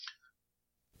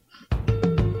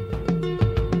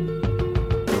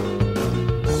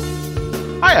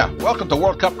Hiya! Welcome to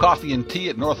World Cup Coffee and Tea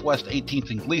at Northwest 18th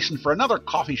and Gleason for another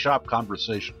coffee shop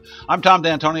conversation. I'm Tom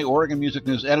D'Antoni, Oregon Music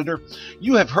News editor.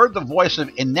 You have heard the voice of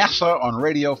Inessa on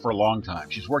radio for a long time.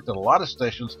 She's worked at a lot of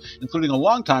stations, including a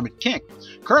long time at Kink.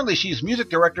 Currently, she's music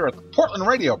director at the Portland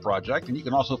Radio Project, and you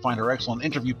can also find her excellent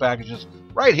interview packages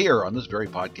right here on this very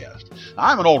podcast.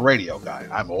 I'm an old radio guy.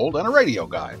 I'm old and a radio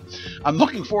guy. I'm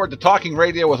looking forward to talking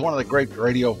radio with one of the great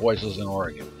radio voices in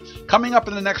Oregon. Coming up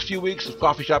in the next few weeks of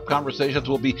Coffee Shop Conversations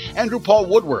will be Andrew Paul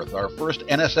Woodworth, our first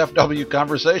NSFW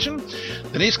conversation,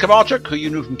 Denise Kowalczyk, who you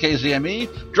knew from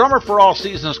KZME, drummer for all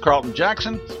seasons Carlton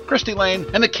Jackson, Christy Lane,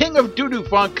 and the king of doo-doo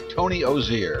funk, Tony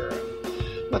Ozier.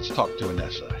 Let's talk to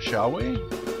Inessa, shall we?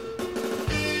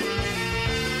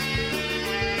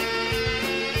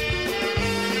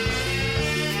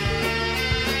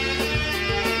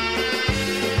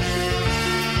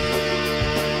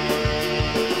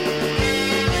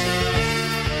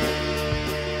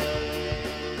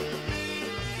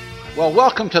 Well,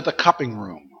 welcome to the cupping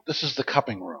room. This is the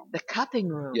cupping room. The cupping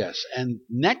room. Yes, and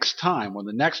next time, on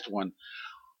the next one,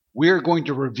 we're going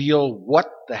to reveal what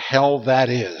the hell that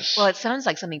is. Well, it sounds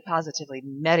like something positively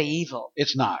medieval.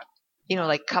 It's not. You know,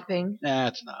 like cupping. Nah,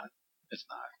 it's not. It's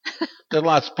not. There are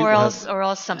lots of people. or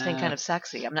else something kind of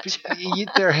sexy. I'm not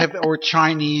sure. Or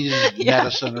Chinese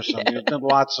medicine or something. Yeah. There's been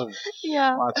lots of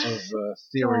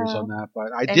theories on that.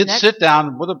 But I did sit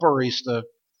down with a barista.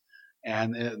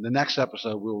 And in the next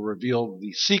episode, we'll reveal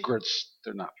the secrets.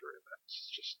 They're not very bad.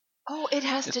 It's just, it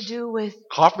has to do with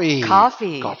coffee.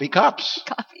 Coffee cups.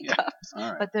 Coffee Yeah. cups. All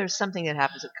right. But there's something that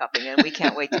happens with cupping, and we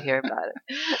can't wait to hear about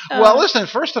it. Well, listen.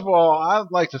 First of all,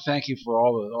 I'd like to thank you for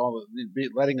all the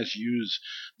letting us use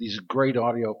these great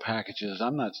audio packages.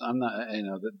 I'm not. On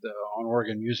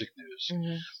Oregon Music News.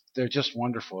 Mm-hmm. They're just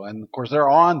wonderful, and of course,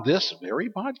 they're on this very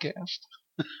podcast.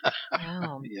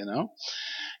 Wow.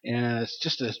 And it's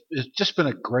just been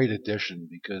a great addition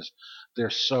because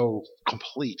they're so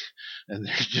complete and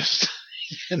they're just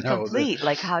complete.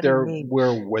 Like how do you mean?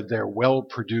 They're well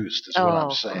produced is what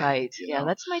I'm saying. Right. Yeah,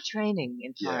 that's my training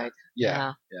in part.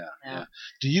 Yeah.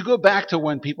 Do you go back to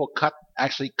when people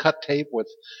actually cut tape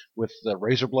with the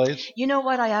razor blades? You know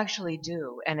what? I actually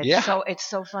do, and it's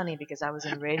so funny because I was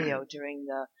in radio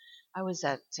I was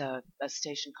at a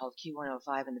station called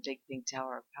Q105 in the Big Pink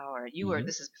Tower of Power.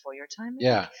 This is before your time?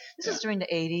 Yeah. This is during the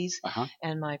 80s,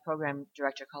 and my program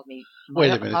director called me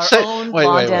our own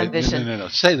blonde ambition. No.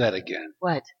 Say that again.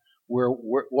 What?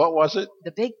 What was it?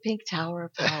 The Big Pink Tower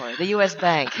of Power, the U.S.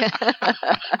 Bank.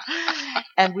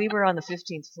 And we were on the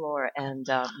 15th floor, and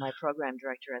my program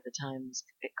director at the time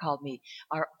called me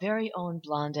our very own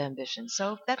blonde ambition.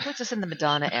 So that puts us in the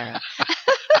Madonna era.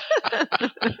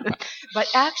 But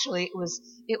actually,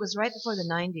 it was right before the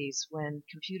 90s when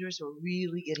computers were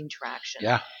really getting traction.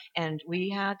 Yeah. And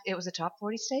it was a top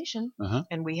 40 station,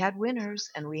 and we had winners,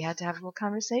 and we had to have little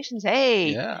conversations.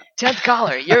 Hey, 10th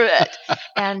caller, you're it.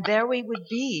 And there we would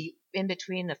be in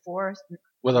between the fourth.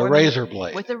 With a razor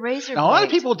blade. With a razor blade. Now, a lot of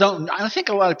people don't. I think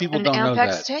a lot of people don't know that.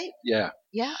 Ampex tape. Yeah.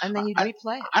 Yeah, and then you'd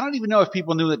replay. I don't even know if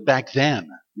people knew that back then.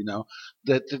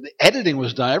 That the editing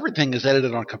was done. Everything is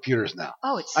edited on computers now.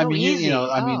 Oh, it's so easy.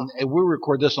 We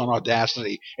record this on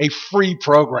Audacity, a free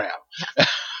program.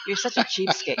 You're such a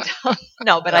cheapskate.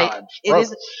 No, but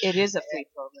it is a free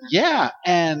program. Yeah,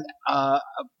 and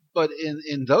but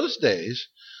in those days,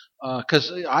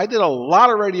 because I did a lot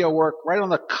of radio work right on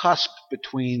the cusp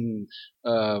between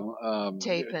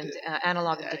tape and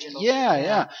analog and digital.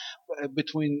 Yeah.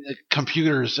 Between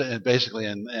computers basically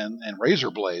and razor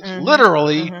blades,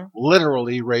 literally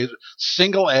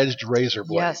single-edged razor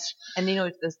blades. Yes, and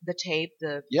the tape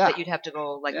that you'd have to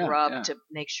go rub to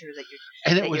make sure that your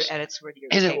edits were your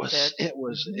tape fit. It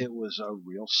was a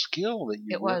real skill that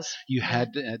you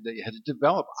had to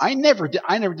develop. I never did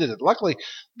it. Luckily,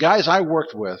 guys I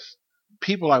worked with,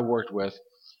 people I worked with,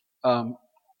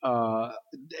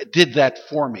 did that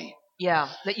for me. Yeah,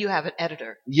 that you have an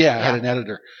editor. Yeah, I had an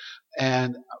editor.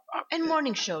 And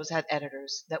morning shows had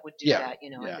editors that would do that, at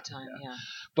the time. Yeah.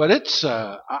 But it's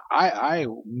I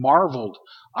marveled.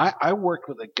 I worked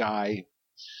with a guy,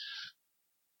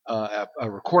 a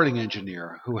recording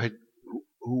engineer who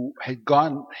had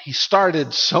gone. He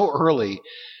started so early.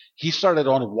 He started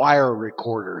on wire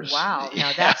recorders. Wow,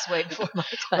 now that's way before my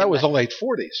time. That was the late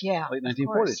 40s. Yeah, late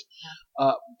 1940s.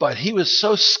 Yeah. But he was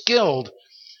so skilled.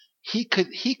 He could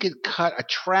cut a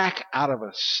track out of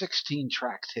a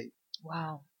 16-track tape.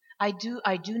 Wow. I do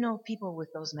know people with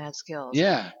those mad skills.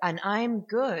 Yeah. And I'm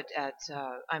good at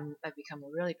I've become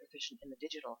really proficient in the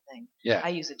digital thing. Yeah. I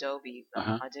use Adobe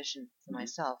Audition for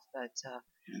myself, but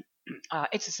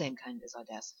It's the same kind as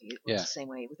Audacity. It Yeah. works the same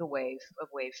way with a wave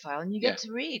file, and you Yeah. get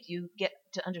to read, you get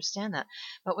to understand that.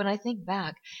 But when I think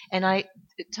back, and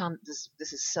Tom, this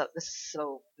is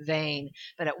so vain,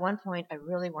 but at one point I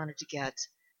really wanted to get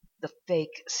the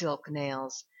fake silk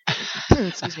nails.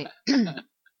 Excuse me.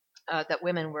 That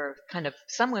women were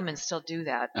some women still do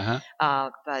that,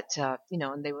 but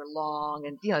and they were long,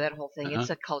 and that whole thing. It's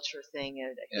a culture thing,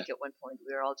 and I think at one point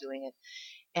we were all doing it.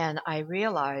 And I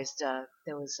realized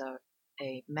there was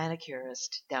a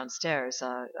manicurist downstairs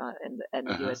in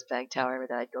the U.S. Bank Tower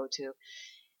that I'd go to,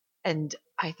 and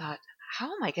I thought, how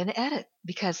am I going to edit?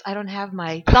 Because I don't have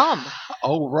my thumb.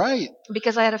 Oh, right.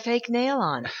 Because I had a fake nail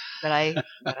on, but I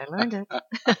learned it.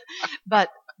 But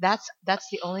that's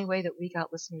the only way that we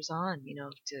got listeners on,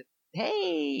 to,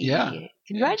 hey,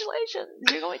 congratulations,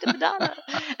 you're going to Madonna.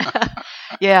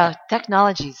 Yeah,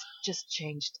 technology's just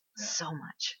changed so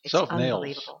much. It's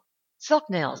unbelievable. Silk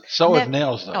nails. So have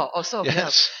nails, though. So have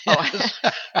nails. Oh,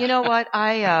 you know what?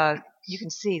 You can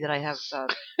see that I have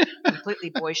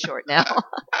completely boy short now.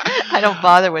 I don't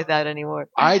bother with that anymore.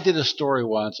 I did a story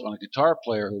once on a guitar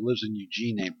player who lives in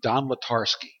Eugene named Don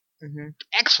Latarsky. Mm-hmm.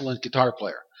 Excellent guitar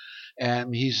player.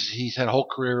 And he's had a whole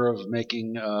career of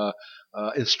making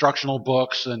instructional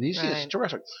books, and he's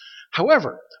terrific.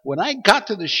 However, when I got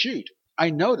to the shoot, I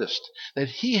noticed that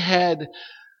he had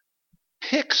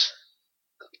picks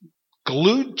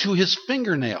glued to his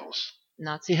fingernails.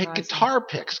 Not surprising. He had guitar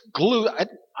picks glued.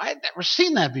 I'd never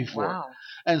seen that before. Wow.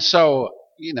 And so,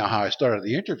 you know how I started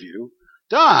the interview.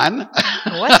 Don.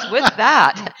 What's with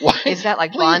that? Is that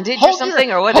like bondage or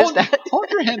something, or what is that? Hold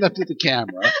your hand up to the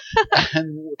camera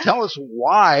and tell us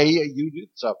why you do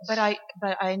so. But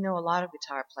I know a lot of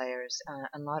guitar players,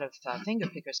 a lot of finger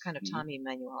pickers, kind of Tommy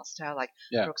Emmanuel style, like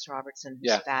Brooks Robertson,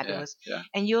 who's fabulous. Yeah.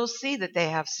 And you'll see that they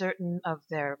have certain of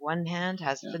their one hand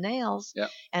has the nails. Yeah.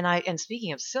 And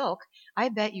speaking of silk, I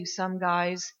bet you some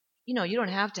guys, you don't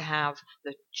have to have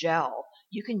the gel.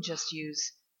 You can just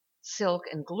use silk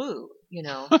and glue,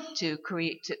 to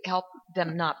help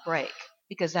them not break,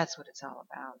 because that's what it's all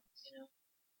about.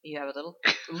 You have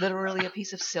literally a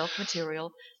piece of silk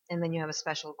material, and then you have a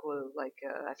special glue, like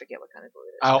I forget what kind of glue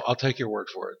it is. I'll take your word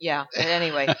for it. Yeah, but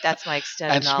anyway, that's my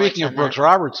extended and knowledge. Speaking of Brooks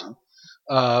Robertson,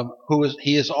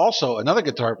 he is also another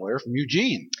guitar player from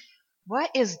Eugene.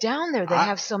 What is down there? They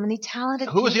have so many talented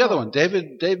people. Who was the other one?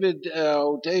 David had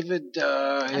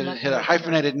a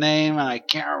hyphenated name, and I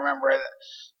can't remember it.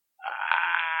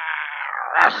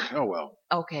 Oh, well.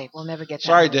 Okay, we'll never get that.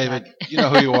 Sorry, David. You know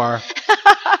who you are.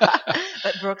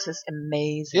 But Brooks is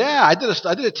amazing. Yeah, I did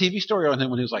a TV story on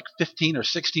him when he was like 15 or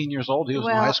 16 years old. He was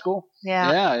in high school.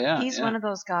 Yeah. He's one of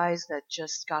those guys that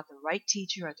just got the right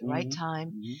teacher at the right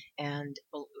time, and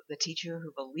the teacher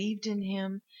who believed in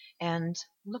him. And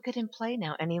look at him play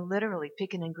now. And he literally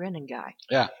picking and grinning guy.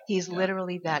 Yeah. He's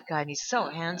literally that guy, and he's so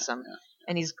handsome. Yeah.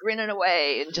 And he's grinning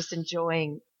away and just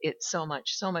enjoying it so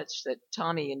much that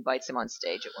Tommy invites him on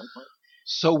stage at one point.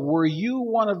 So were you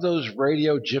one of those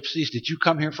radio gypsies? Did you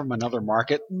come here from another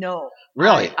market? No.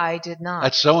 Really? I did not.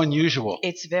 That's so unusual.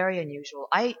 It's very unusual.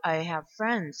 I have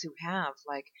friends who have,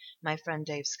 like my friend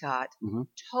Dave Scott,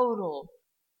 total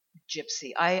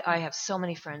gypsy. I have so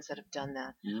many friends that have done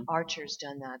that. Archer's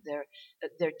done that.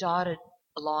 They're dotted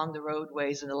along the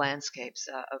roadways and the landscapes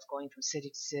of going from city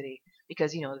to city,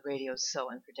 because the radio is so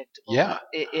unpredictable. Yeah,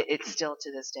 it still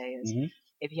to this day is.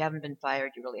 If you haven't been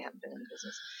fired, you really haven't been in the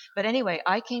business. But anyway,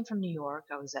 I came from New York.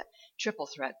 I was at Triple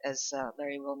Threat, as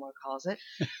Larry Wilmore calls it.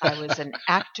 I was an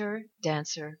actor,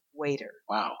 dancer, waiter.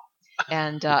 Wow.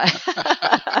 And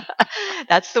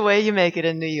that's the way you make it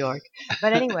in New York.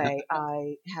 But anyway,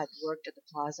 I had worked at the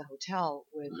Plaza Hotel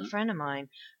with a friend of mine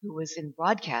who was in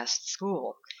broadcast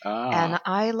school. And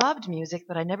I loved music,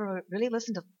 but I never really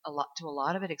listened to a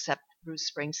lot of it except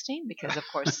Bruce Springsteen, because of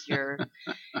course you're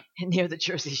near the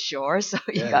Jersey Shore, so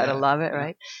you gotta love it,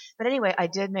 right? But anyway, I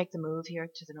did make the move here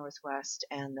to the Northwest,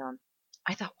 and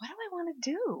I thought, what do I want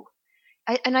to do?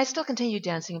 I still continue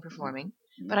dancing and performing,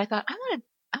 but I thought I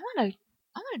want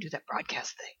to do that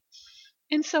broadcast thing.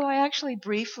 And so I actually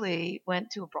briefly went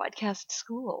to a broadcast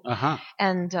school,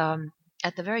 and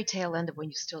at the very tail end of when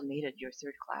you still needed your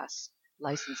third class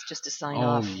license just to sign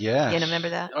off. Oh, yeah. You remember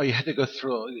that? Oh, you had to go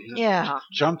through,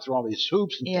 jump through all these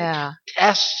hoops and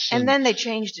tests. And then they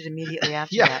changed it immediately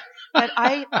after that. But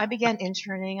I began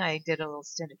interning. I did a little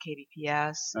stint at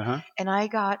KBPS, and I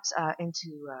got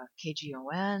into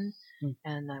KGON,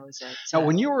 and I was at. Now,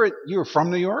 when you were from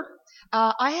New York?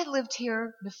 I had lived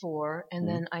here before, and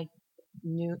then I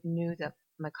knew that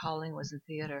my calling was in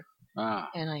theater.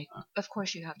 And of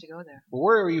course, you have to go there. Well,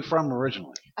 where are you from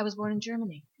originally? I was born in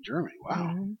Germany. Germany. Wow.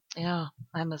 Mm-hmm. Yeah,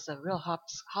 I was a real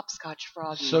hopscotch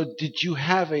froggy. So did you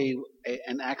have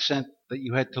an accent that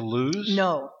you had to lose?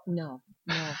 No.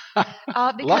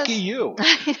 Lucky you.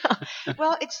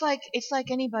 Well, it's like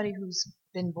anybody who's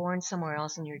been born somewhere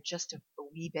else and you're just a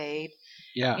wee babe.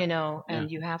 Yeah.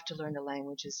 And you have to learn the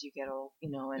language as you get old.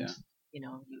 And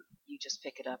you just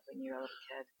pick it up when you're a little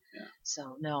kid. Yeah.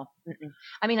 So no.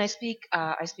 I mean, I speak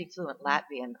fluent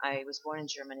Latvian. I was born in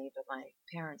Germany, but my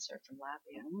parents are from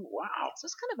Latvia. Oh, wow. So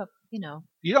it's kind of a.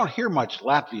 You don't hear much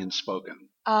Latvian spoken.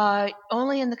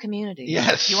 Only in the community.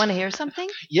 Yes. You want to hear something?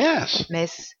 Yes.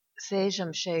 Mēs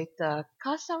sēžam šeit,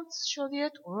 kā sauc šo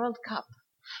vietu? World Cup.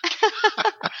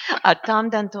 Tom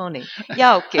D'Antoni.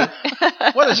 Jauki.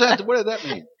 What is that? What did that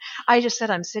mean? I just said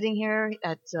I'm sitting here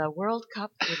at World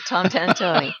Cup with Tom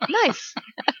D'Antoni. Nice.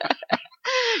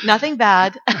 Nothing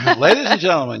bad. Ladies and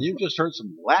gentlemen, you've just heard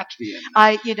some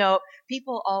Latvian.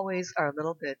 People always are a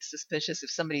little bit suspicious if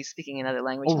somebody's speaking another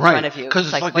language in right. front of you. Because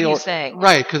it's like what are you saying?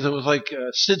 Right, because it was like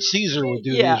Sid Caesar would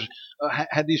do these,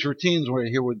 had these routines where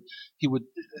he would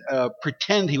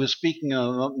pretend he was speaking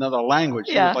another language.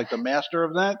 He was like the master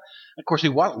of that. Of course, he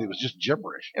wasn't. He was just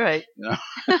gibberish. Right.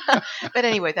 But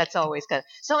anyway, that's always good.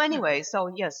 So anyway,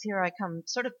 yes, here I come,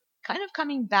 kind of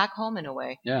coming back home in a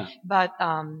way. Yeah. But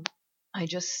I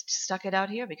just stuck it out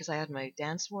here because I had my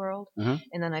dance world, and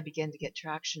then I began to get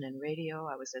traction in radio.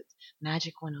 I was at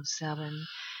Magic 107,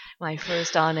 my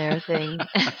first on-air thing,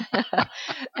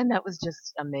 and that was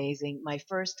just amazing. My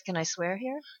first, can I swear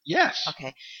here? Yes.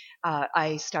 Okay.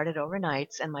 I started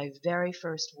overnights, and my very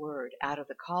first word out of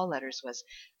the call letters was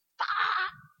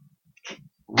fuck.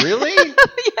 Really?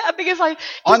 Yeah, because I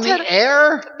on the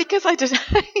air. Because I just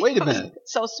wait a minute.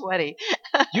 So sweaty.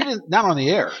 You didn't not on the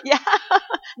air. Yeah,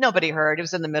 nobody heard. It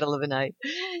was in the middle of the night.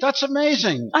 That's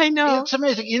amazing. I know. It's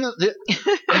amazing.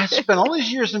 I spent all these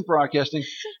years in broadcasting,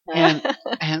 and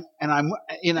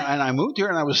I moved here,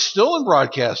 and I was still in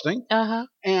broadcasting.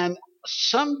 And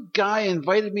some guy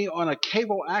invited me on a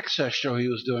cable access show he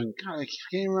was doing. God, I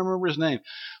can't even remember his name,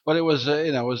 but it was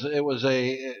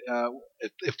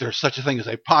if there's such a thing as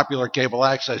a popular cable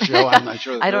access show, I'm not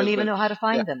sure. I don't even know how to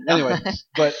find them. No. Anyway,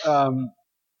 but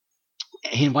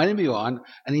he invited me on,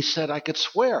 and he said I could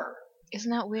swear.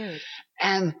 Isn't that weird?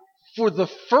 And for the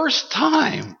first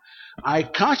time, I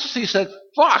consciously said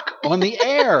 "fuck" on the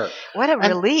air. What a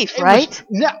relief, right?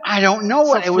 I don't know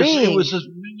what so it was. A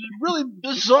really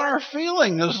bizarre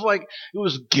feeling. It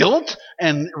was guilt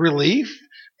and relief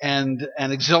and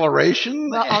exhilaration.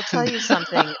 Well, I'll tell you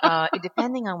something.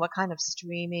 Depending on what kind of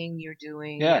streaming you're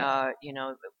doing,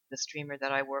 the streamer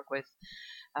that I work with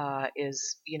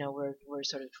is, we're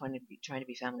sort of trying to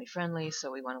be family friendly,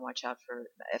 so we want to watch out for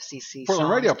the FCC Portland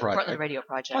songs, Radio Project. Portland Radio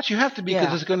Project. But you have to be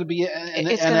because it's going to be an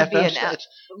FM.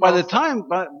 By the time,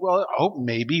 I hope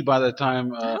maybe by the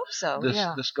time I hope so,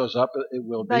 this goes up, it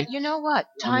will be. But you know what?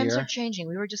 Times are changing.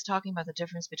 We were just talking about the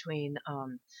difference between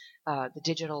the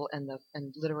digital and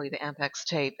literally the Ampex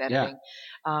tape editing.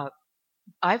 Yeah.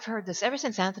 I've heard this ever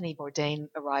since Anthony Bourdain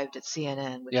arrived at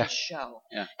CNN with his show.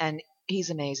 Yeah. And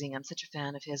he's amazing. I'm such a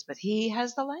fan of his, but he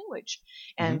has the language.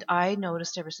 And I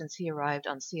noticed ever since he arrived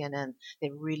on CNN,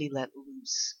 they really let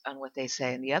loose on what they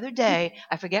say. And the other day,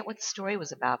 I forget what the story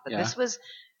was about, but this was,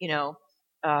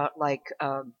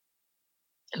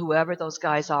 whoever those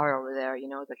guys are over there,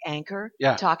 the anchor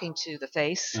talking to the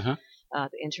face, the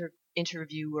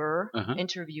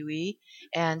interviewee,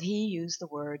 and he used the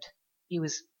word,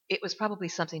 it was probably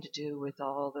something to do with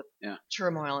all the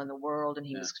turmoil in the world, and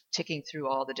he was ticking through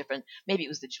all the different, maybe it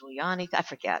was the Giuliani, I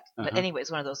forget. But anyway,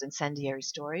 it's one of those incendiary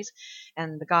stories.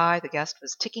 And the guest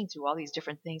was ticking through all these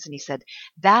different things, and he said,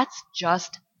 "That's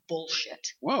just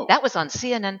bullshit." Whoa. That was on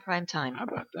CNN prime time. How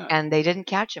about that? And they didn't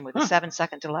catch him with a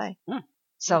 7-second delay.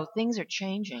 So things are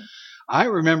changing. I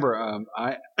remember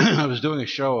I was doing a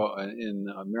show in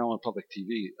Maryland Public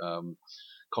TV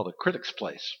called A Critic's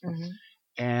Place.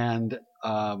 And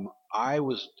I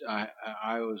was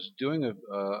doing a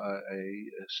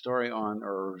story on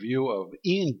a review of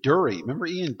Ian Dury. Remember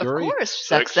Ian Dury? Of course,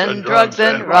 sex and drugs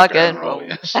and rock and roll.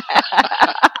 Yes.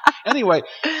 Anyway,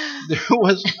 there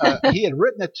was he had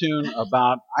written a tune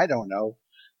about, I don't know,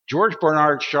 George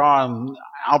Bernard Shaw and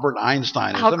Albert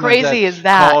Einstein. How crazy is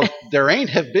that? Called "There Ain't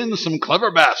Have Been Some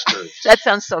Clever Bastards." That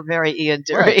sounds so very Ian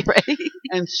Dury, right?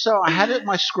 And so I had it in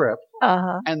my script,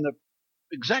 and the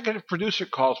executive producer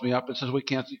calls me up and says, we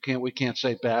can't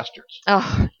say bastards.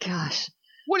 Oh gosh.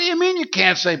 What do you mean you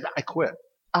can't say? I quit.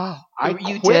 Oh, I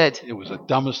you quit. did. It was the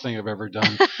dumbest thing I've ever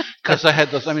done. Because I had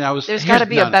those. I mean, I was. There's got to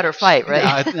be a better fight, right?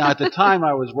 At the time,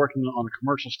 I was working on a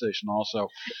commercial station. Also,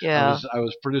 Yeah. I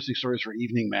was producing stories for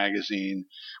Evening Magazine,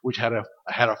 which had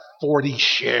a 40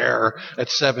 share at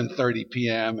 7:30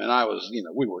 p.m. And I was,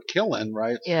 we were killing,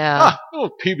 right? Yeah.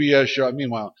 Little PBS show.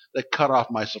 Meanwhile, they cut off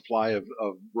my supply of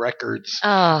records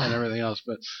and everything else.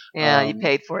 But yeah, you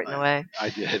paid for it in a way. I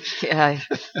did.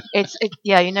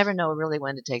 Yeah, you never know really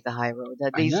when to take the high road.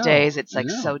 These days, it's like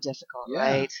so difficult,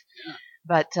 right? Yeah.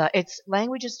 But it's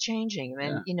language is changing,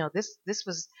 and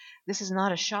this is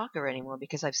not a shocker anymore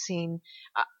because I've seen.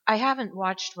 I haven't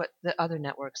watched what the other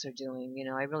networks are doing.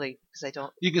 I really because I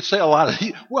don't. You could say a lot of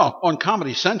on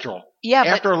Comedy Central. Yeah,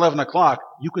 after 11 o'clock,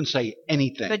 you can say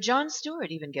anything. But Jon Stewart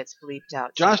even gets bleeped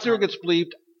out. Jon Stewart gets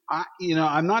bleeped.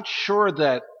 I'm not sure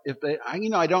that if they,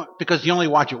 I don't, because you only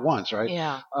watch it once, right?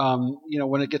 Yeah.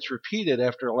 When it gets repeated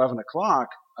after 11 o'clock,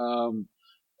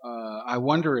 I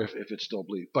wonder if it's still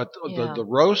bleeped. But the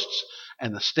roasts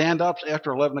and the stand-ups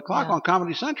after 11 o'clock on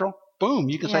Comedy Central, boom,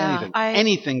 you can say anything.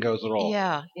 Anything goes at all.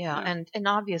 Yeah. And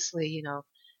obviously,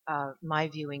 my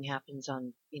viewing happens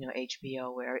on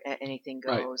HBO where anything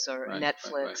goes, or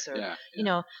Netflix, or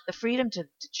the freedom to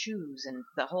choose, and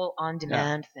the whole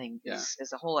on-demand thing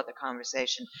is a whole other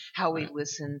conversation. How we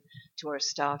listen to our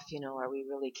stuff, are we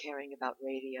really caring about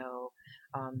radio?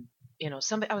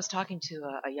 I was talking to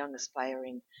a young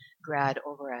aspiring grad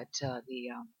over at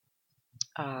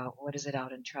what is it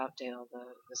out in Troutdale,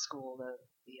 the school, the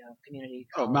community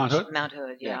college. Mount Hood? Mount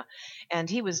Hood, yeah. And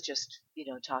he was just,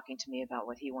 talking to me about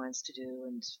what he wants to do,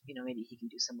 and, maybe he can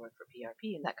do some work for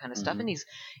PRP and that kind of stuff. And he's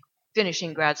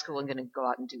finishing grad school and going to go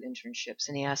out and do internships.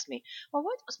 And he asked me, well,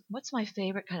 what's my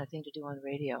favorite kind of thing to do on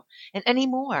radio? And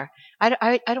anymore, I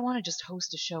don't want to just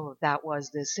host a show of that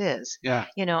was, this is. Yeah.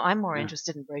 I'm more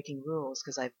interested in breaking rules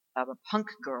because I'm a punk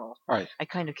girl. Right. I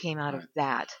kind of came out of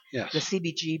that, the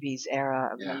CBGB's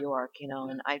era of New York,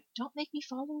 and I don't make me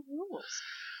follow rules,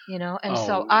 and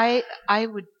so I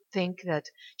would think that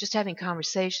just having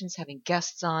conversations, having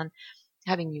guests on,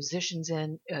 having musicians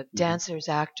in, dancers,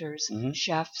 actors,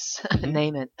 chefs,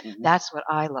 name it. That's what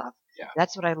I love. Yeah.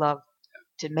 That's what I love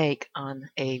to make on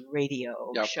a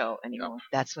radio show anymore.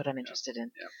 That's what I'm interested in.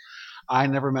 Yep. I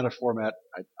never met a format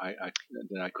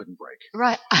that I couldn't break.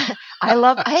 Right.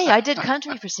 I did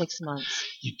country for 6 months.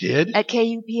 You did? At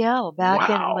KUPL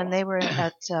back when they were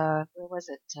at, where was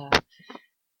it?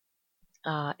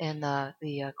 In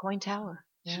the Coin Tower.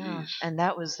 Yeah. Jeez. And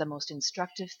that was the most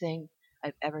instructive thing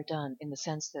I've ever done, in the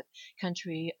sense that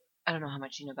country, I don't know how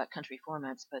much you know about country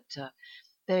formats, but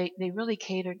they really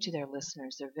cater to their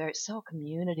listeners. They're very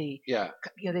community. Yeah.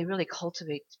 They really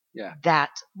cultivate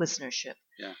that listenership.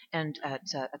 Yeah. And at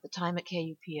the time at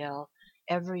KUPL,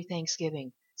 every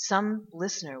Thanksgiving, some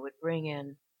listener would bring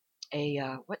in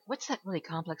a what's that really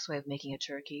complex way of making a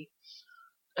turkey,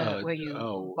 where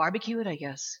you barbecue it, I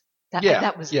guess.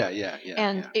 That was yeah.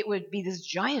 And it would be this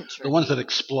giant turkey. The ones that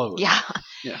explode. Yeah.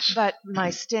 Yes. But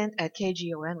my stint at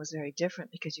KGON was very different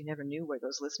because you never knew where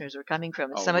those listeners were coming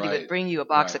from. And somebody would bring you a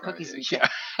box of cookies and say,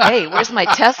 "Hey, where's my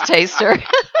test taster?"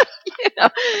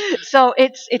 So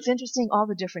it's interesting, all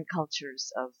the different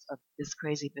cultures of this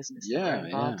crazy business that we're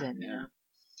involved in. Yeah.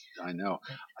 I know.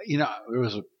 There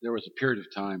was a period of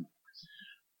time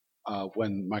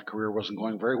when my career wasn't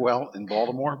going very well in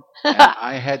Baltimore, and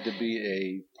I had to be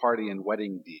a party and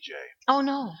wedding DJ. Oh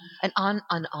no, an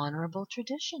honorable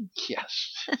tradition.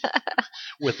 Yes,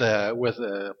 with a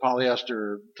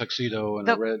polyester tuxedo and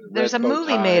a red. There's a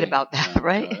movie made about that,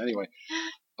 right? Anyway,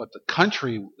 but the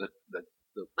country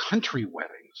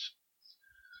weddings,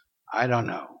 I don't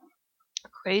know.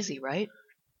 Crazy, right?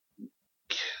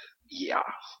 Yeah,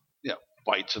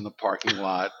 fights in the parking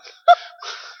lot.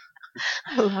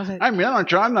 I love it. I mean,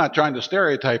 I'm not trying to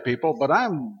stereotype people, but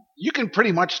you can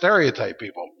pretty much stereotype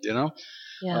people, Yeah.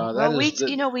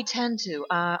 We tend to.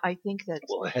 I think that.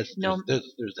 Well,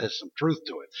 there's some truth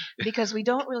to it. Because we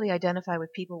don't really identify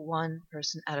with people one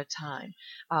person at a time.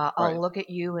 I'll look at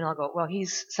you and I'll go, well,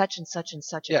 he's such and such and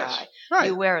such a guy. Right.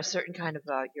 You wear a certain kind of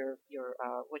your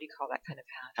what do you call that kind of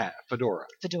hat? Fedora.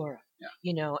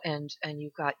 Yeah. And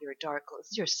you've got your dark.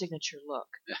 This is your signature look.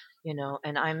 Yeah.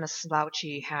 And I'm a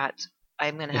slouchy hat.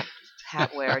 I'm going to have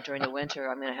hat wear during the winter.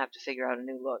 I'm going to have to figure out a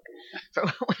new look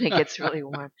for when it gets really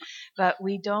warm. But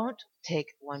we don't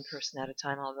take one person at a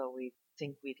time, although we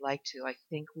think we'd like to. I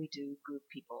think we do group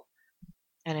people.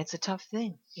 And it's a tough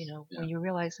thing, when you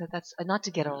realize that that's not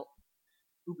to get all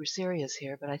uber serious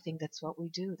here, but I think that's what we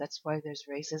do. That's why there's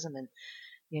racism and,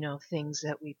 things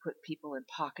that we put people in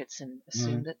pockets and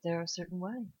assume that they're a certain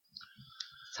way.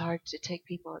 It's hard to take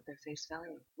people at their face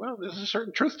value. Well, there's a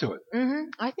certain truth to it.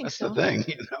 I think That's so. the thing,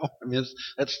 I mean,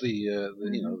 that's the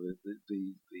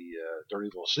dirty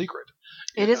little secret.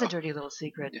 It is a dirty little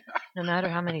secret. Yeah. No matter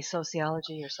how many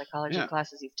sociology or psychology Yeah.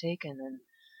 classes you've taken,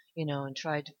 and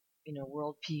tried,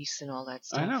 world peace and all that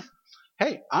stuff. I know.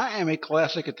 Hey, I am a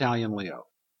classic Italian Leo,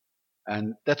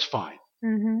 and that's fine.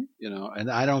 And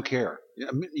I don't care.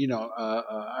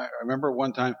 I remember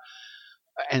one time,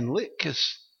 and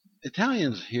because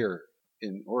Italians here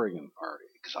in Oregon are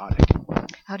exotic.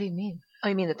 How do you mean? Oh,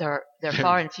 you mean that they're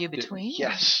far and few between?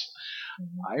 Yes.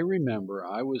 I remember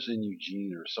I was in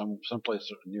Eugene or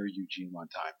someplace near Eugene one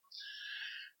time,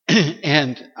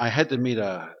 and I had to meet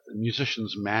a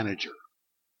musician's manager,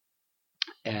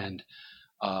 and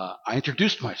I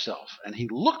introduced myself, and he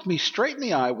looked me straight in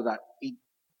the eye without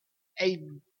a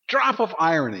drop of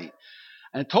irony,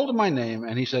 and told him my name,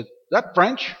 and he said, "That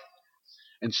French?"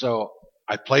 And so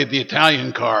I played the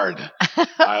Italian card.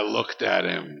 I looked at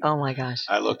him. Oh my gosh.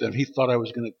 I looked at him. He thought I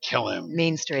was going to kill him.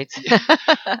 Mean streets.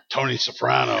 Tony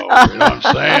Soprano, you know what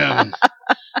I'm saying?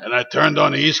 And I turned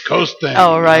on the East Coast thing.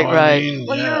 Oh, right, you know what right. I mean?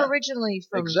 Well, Yeah. you're originally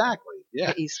from the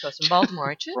East Coast, from Baltimore,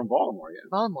 aren't you? From Baltimore, yeah.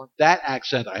 Baltimore. That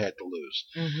accent I had to lose.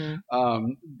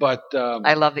 But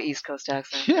I love the East Coast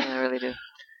accent. Yeah. I really do.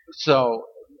 So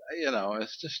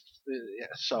it's just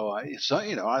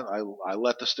I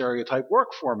let the stereotype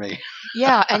work for me.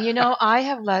 Yeah, and I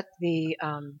have let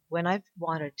when I've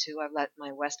wanted to, I've let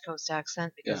my West Coast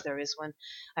accent, because there is one.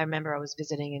 I remember I was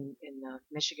visiting in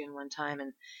Michigan one time,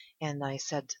 and I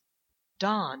said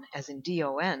Don, as in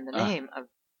D-O-N, the name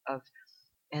of,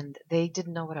 and they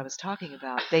didn't know what I was talking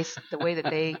about. The way that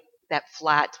that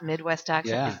flat Midwest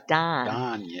accent is Don.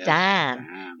 Don, yes. Don.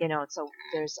 So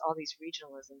there's all these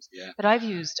regionalisms. Yeah. But I've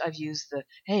used the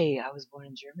hey, I was born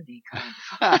in Germany kind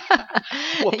of.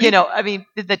 Well, I mean,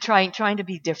 the trying to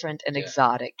be different and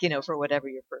exotic, for whatever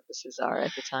your purposes are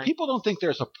at the time. People don't think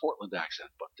there's a Portland accent,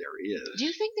 but there is. Do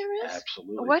you think there is?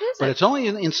 Absolutely. What is it? But it's only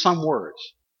in some words.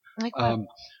 Like what?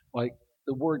 Like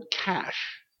the word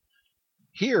cash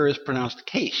here is pronounced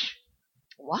cache.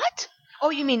 What? Oh,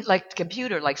 you mean like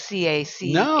computer, like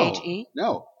C-A-C-H-E?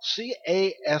 No,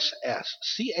 C-A-S-S,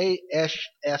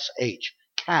 C-A-S-S-H,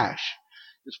 cash.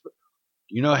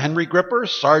 Henry Gripper,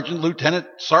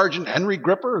 Sergeant Henry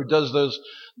Gripper, who does those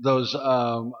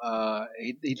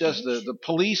he does the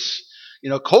police,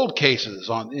 cold cases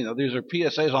on, these are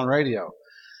PSAs on radio.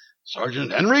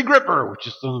 Sergeant Henry Gripper, which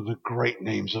is one of the great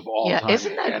names of all time. Yeah,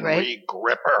 isn't that Henry great?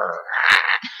 Gripper.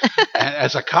 And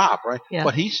as a cop, right? Yeah.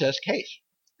 But he says case.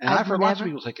 And I've heard lots of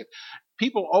people say it.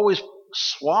 People always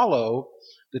swallow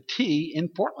the T in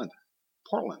Portland.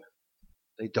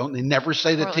 They never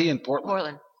say the T in Portland.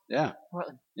 Portland. Yeah.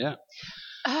 Portland. Yeah.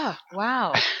 Oh,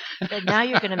 wow. Now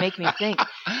you're going to make me think.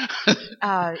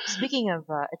 Speaking of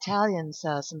Italians,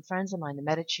 some friends of mine, the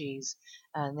Medicis,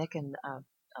 Nick and,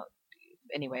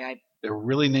 anyway, They're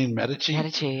really named Medici?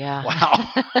 Medici, yeah. Wow.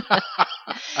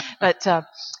 But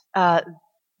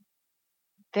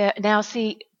now,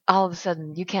 see, all of a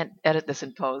sudden, you can't edit this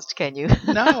in post, can you?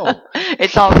 No.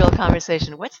 It's all real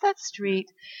conversation. What's that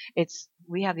street?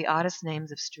 We have the oddest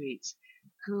names of streets.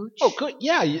 Gooch. Oh, good.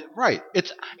 Yeah, right.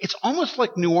 It's almost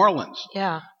like New Orleans.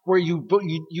 Yeah. Where you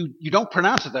don't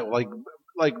pronounce it that way.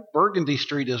 Like Burgundy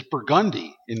Street is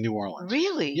Burgundy in New Orleans.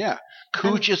 Really? Yeah.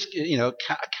 Cooch is,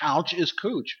 couch is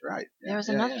Cooch, right. Yeah, There's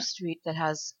another street that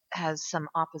has some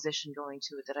opposition going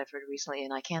to it that I've heard recently,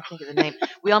 and I can't think of the name.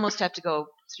 We almost have to go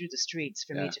through the streets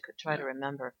for me to try to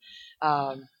remember.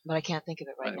 But I can't think of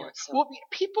it right now. So. Well,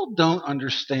 people don't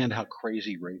understand how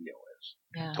crazy radio is.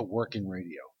 Yeah. To work in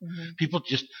radio. Mm-hmm. People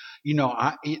just,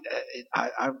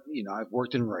 I've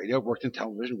worked in radio, worked in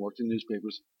television, worked in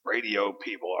newspapers. Radio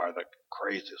people are the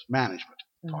craziest management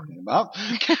talking about.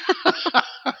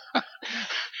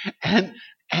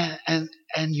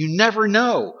 and you never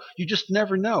know. You just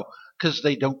never know because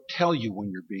they don't tell you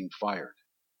when you're being fired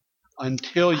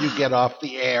until you get off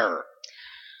the air.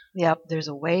 Yep, there's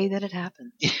a way that it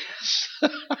happens. Yes.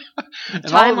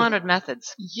 Time-honored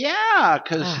methods. Yeah,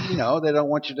 because they don't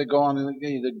want you to go on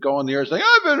the air and say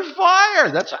I've been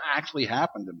fired. That's actually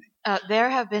happened to me. There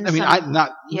have been.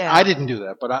 I didn't do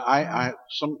that, but I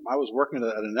was working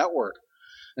at a network,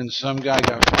 and some guy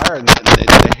got fired, and they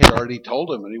had already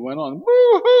told him, and he went on,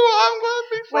 "Boo-hoo, I'm going to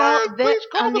be fired. Please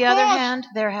call on the the other boss." hand,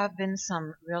 there have been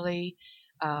some really,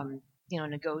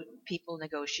 people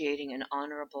negotiating an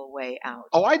honorable way out.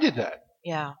 Oh, I did that.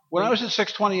 Yeah. When I was at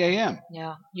 6:20 a.m.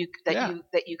 Yeah, you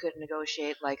could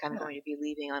negotiate like I'm going to be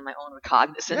leaving on my own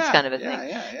recognizance, kind of a thing.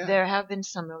 Yeah. There have been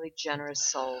some really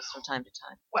generous souls from time to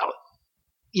time. Well,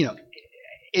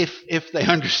 if they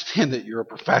understand that you're a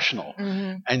professional,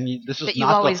 hmm and this is That you've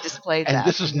not always the displayed and that.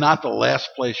 this is not the last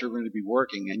place you're going to be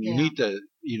working, and you Yeah. need to,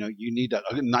 you need a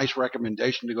nice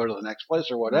recommendation to go to the next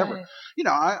place or whatever. Right. When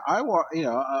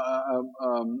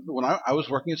I was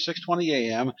working at 6:20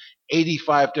 a.m.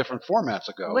 85 different formats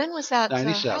ago, When was that? How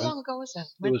 97. long ago was that?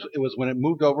 It was when it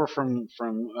moved over from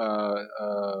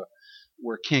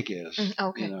where Kink is.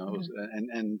 Okay. It was,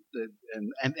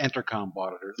 and Entercom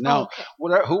bought it. Oh, Now, okay.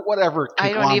 whatever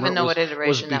I don't even conglomerate know was what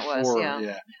iteration that was. before.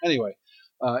 Yeah. Anyway,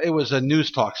 it was a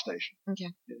news talk station. Okay.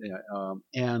 Yeah,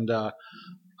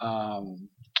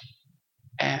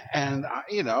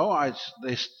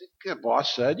 the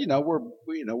boss said, we're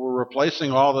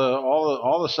replacing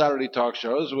all the Saturday talk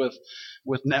shows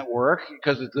with network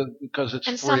because it's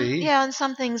And free. and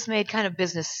some things made kind of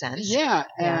business sense. Yeah,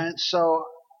 Yeah. and so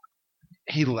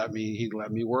he let me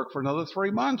work for another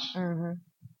 3 months, hmm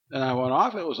and I went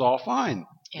off. It was all fine,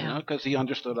 Yeah. because he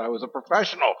understood I was a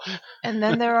professional. And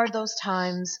then there are those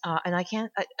times, and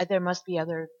there must be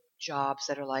other jobs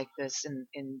that are like this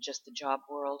in just the job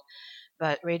world,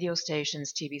 but radio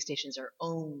stations, TV stations are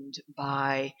owned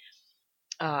by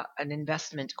an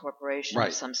investment corporation of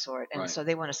Right. some sort, and Right. so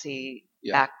they want to see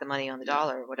Yeah. back the money on the Yeah.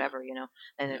 dollar or whatever,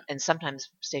 and sometimes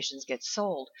stations get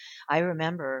sold. I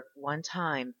remember one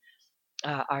time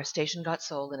our station got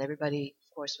sold, and everybody,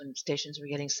 of course, when stations were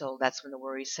getting sold, that's when the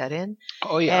worries set in.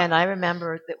 Oh yeah. And I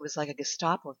remember it was like a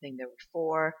Gestapo thing. There were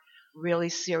 4 really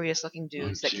serious-looking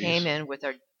dudes that geez. came in with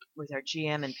our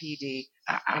GM and PD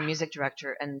and music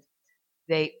director, and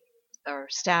our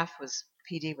staff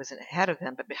PD was ahead of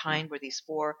them, but behind were these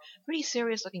 4 pretty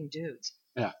serious-looking dudes.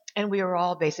 Yeah. And we were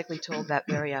all basically told that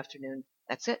very afternoon,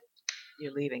 that's it,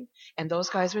 you're leaving. And those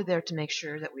guys were there to make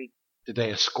sure that we. Did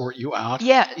they escort you out?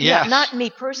 Yeah, Yes. not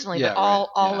me personally, Yeah, but all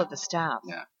right. of the staff.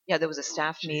 Yeah. Yeah, there was a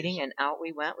staff Jeez. meeting, and out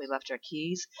we went. We left our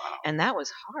keys, Wow. and that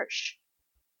was harsh.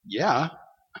 Yeah.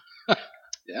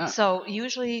 Yeah. So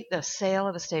usually the sale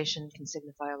of a station can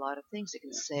signify a lot of things. It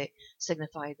can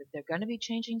signify that they're going to be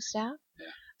changing staff,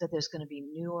 that there's going to be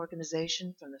new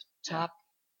organization from the top,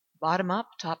 bottom up,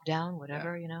 top down,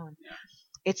 whatever, And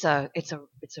it's a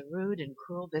rude and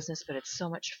cruel business, but it's so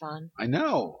much fun. I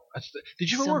know.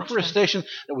 Did you ever So work much for a fun. station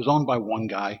that was owned by one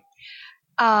guy?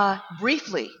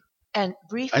 Briefly. And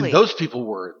those people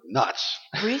were nuts.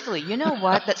 Briefly, you know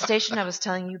what? That station I was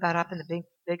telling you about up in the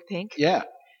Big Pink? Yeah.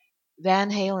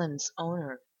 Van Halen's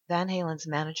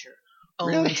manager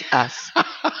owned Really? us.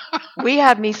 We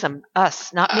had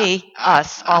us, not me,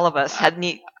 us, all of us had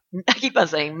me. I keep on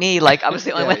saying me like I was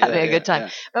the only one having a good time.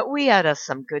 Yeah. But we had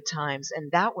some good times,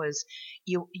 and that was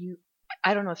you.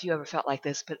 I don't know if you ever felt like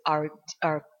this, but our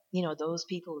those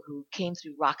people who came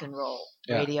through rock and roll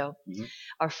radio, Mhm.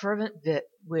 our fervent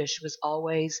wish was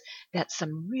always that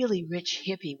some really rich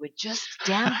hippie would just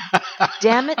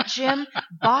damn it, Jim,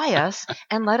 buy us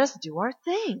and let us do our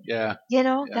thing. Yeah.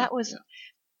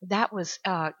 That was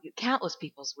countless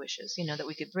people's wishes, that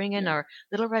we could bring in our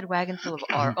little red wagon full of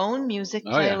our own music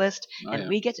playlist, and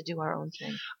we get to do our own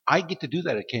thing. I get to do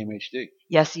that at KMHD.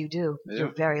 Yes, you do. Yeah.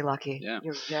 You're very lucky. Yeah.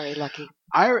 You're very lucky.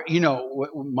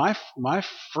 My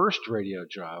first radio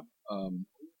job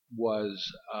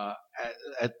was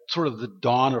at sort of the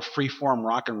dawn of freeform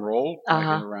rock and roll, back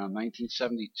in around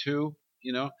 1972,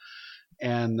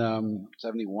 and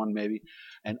 71 maybe,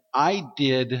 and I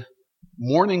did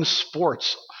morning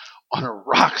sports on a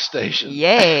rock station.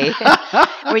 Yay!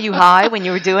 Were you high when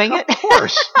you were doing it? Of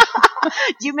course.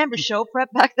 Do you remember show prep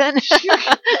back then?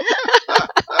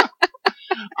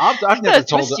 I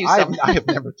have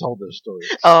never told this story.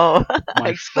 Oh, my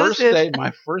exclusive.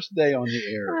 My first day on the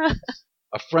air,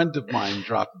 a friend of mine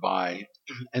dropped by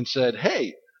and said,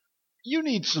 "Hey, you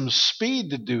need some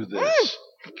speed to do this."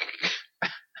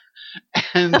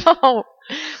 And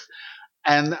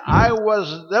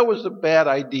that was a bad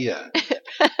idea.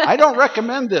 I don't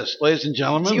recommend this, ladies and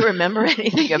gentlemen. Do you remember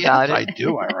anything about it? I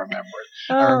do. I remember it.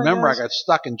 Oh, I remember gosh. I got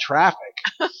stuck in traffic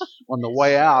on the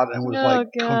way out and was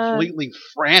completely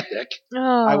frantic.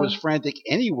 Oh. I was frantic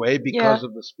anyway because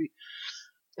of the speed.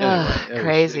 Anyway,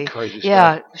 crazy. Crazy stuff.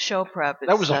 Yeah, show prep.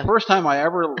 That was the first time I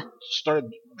ever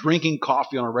started drinking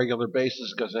coffee on a regular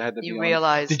basis because I had to. You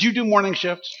realized? Did you do morning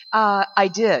shifts? I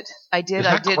did. Is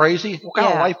that crazy? What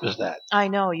kind of life is that? I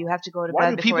know. You have to go to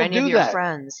bed before any of your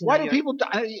friends. Why do people do?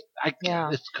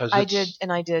 I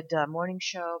did morning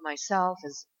show myself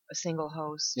as a single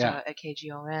host at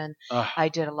KGON. I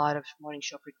did a lot of morning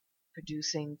show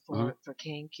producing for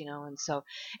Kink, and so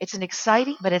it's an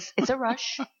exciting, but it's a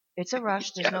rush. It's a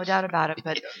rush. There's no Yes. doubt about it,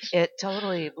 but Yes. it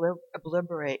totally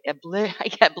obliterates. Now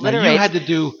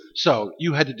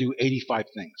you had to do 85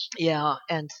 things. Yeah,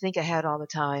 and think ahead all the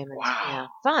time, and Wow.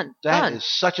 fun. That is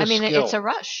such a I mean, skill. it's a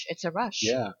rush. It's a rush.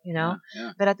 Yeah. Yeah.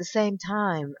 But at the same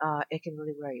time, it can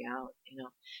really wear you out.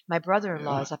 My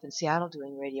brother-in-law Yeah. is up in Seattle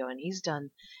doing radio, and he's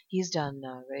done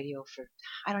radio for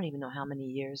I don't even know how many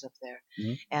years up there,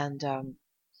 Mhm. and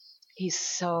he's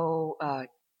so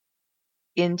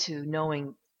into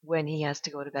knowing when he has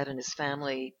to go to bed and his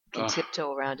family can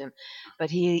tiptoe around him. But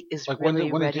he is Like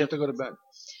really when ready. did you have to go to bed?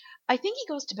 I think he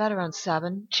goes to bed around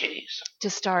 7 Jeez. to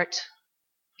start,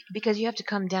 because you have to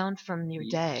come down from your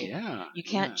day. Yeah. You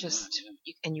can't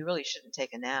and you really shouldn't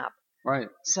take a nap. Right.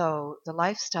 So the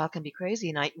lifestyle can be crazy.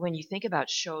 And when you think about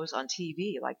shows on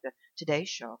TV, like the Today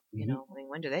Show, I mean,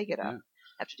 when do they get up?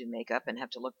 Have to do makeup and have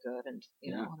to look good and,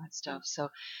 all that stuff. So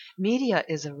media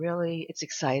is it's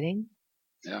exciting.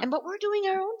 Yeah. But we're doing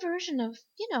our own version of,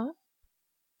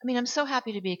 I mean, I'm so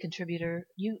happy to be a contributor.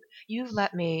 You've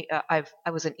let me. I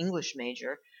was an English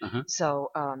major, so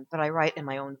but I write in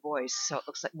my own voice, so it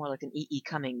looks like more like an E.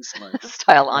 Cummings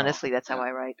style. Honestly, that's how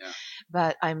I write. Yeah.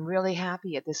 But I'm really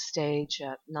happy at this stage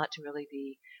not to really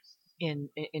be in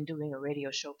doing a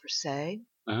radio show per se,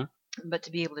 but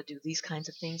to be able to do these kinds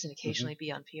of things and occasionally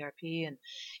be on PRP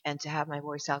and to have my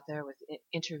voice out there with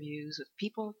interviews with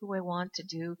people who I want to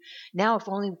do. Now, if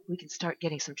only we can start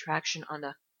getting some traction on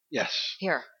the. Yes.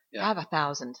 Here, I have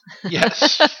 1,000.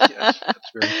 Yes. Yes.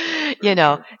 That's very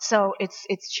true. So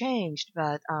it's changed,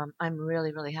 but I'm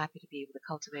really, really happy to be able to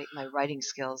cultivate my writing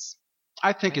skills.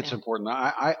 I think it's important.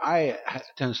 I have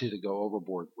a tendency to go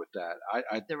overboard with that.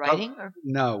 The writing?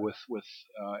 No, with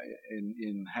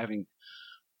in having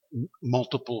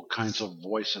multiple kinds of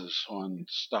voices on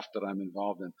stuff that I'm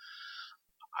involved in.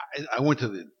 I went to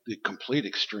the complete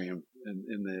extreme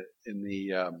in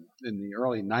the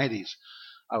early '90s.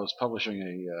 I was publishing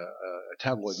a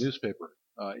tabloid newspaper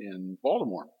in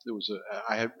Baltimore. It was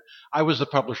I was the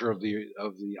publisher of the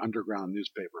underground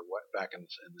newspaper back in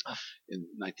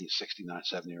 1969,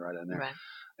 70, right in there. Right.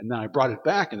 And then I brought it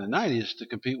back in the '90s to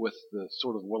compete with the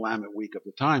sort of Willamette Week of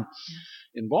the time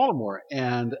in Baltimore.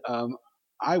 And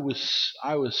I was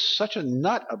such a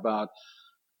nut about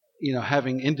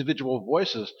having individual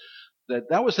voices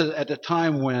that was at the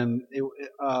time when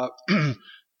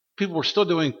people were still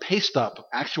doing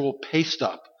actual paste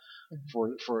up for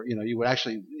you would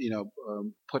actually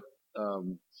put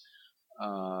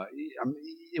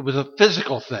it was a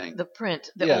physical thing. The print,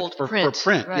 old print. For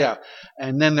print, right. Yeah.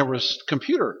 And then there was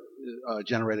computer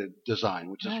generated design,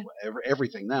 which is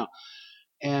everything now.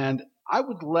 And I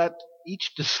would let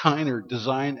each designer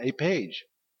design a page.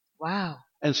 Wow.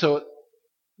 And so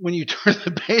when you turn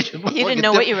the page, you didn't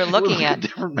know what you were looking at.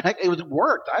 It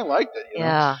worked. I liked it.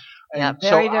 Yeah. And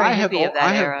very, so very I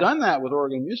have done that with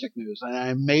Oregon Music News, and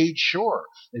I made sure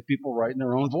that people write in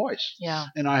their own voice. Yeah.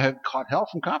 And I have caught hell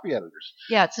from copy editors.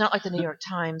 Yeah, it's not like the New York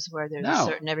Times where there's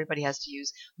everybody has to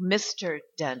use Mr.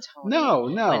 D'Antoni. No.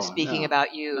 When speaking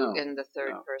about you in the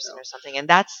third person or something, and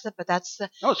that's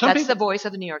the voice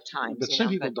of the New York Times. But some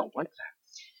people don't like that.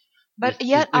 But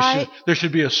yet there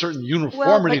should be a certain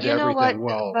uniformity to everything.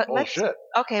 Bullshit.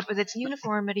 Okay, but it's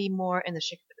uniformity more in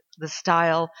the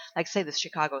style, like say the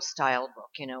Chicago style book,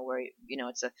 where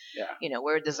it's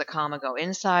where does a comma go,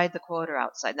 inside the quote or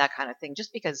outside, that kind of thing.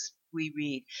 Just because we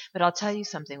read, but I'll tell you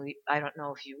something. I don't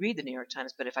know if you read the New York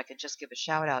Times, but if I could just give a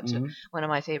shout out to one of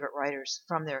my favorite writers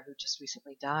from there who just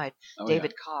recently died,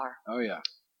 David Carr. Oh yeah.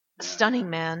 A stunning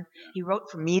man. Yeah. He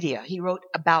wrote for media. He wrote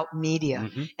about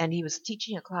media, and he was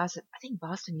teaching a class at I think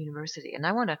Boston University. And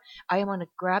I want to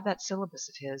grab that syllabus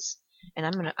of his, and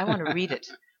I want to read it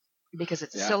because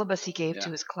it's a syllabus he gave to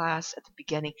his class at the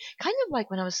beginning. Kind of like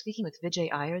when I was speaking with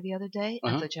Vijay Iyer the other day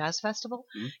at the Jazz Festival.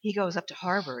 He goes up to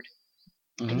Harvard,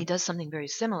 and he does something very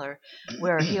similar,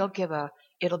 where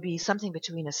it'll be something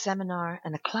between a seminar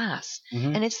and a class.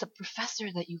 And it's the professor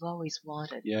that you've always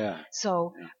wanted. Yeah.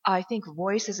 So I think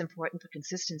voice is important for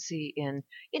consistency in,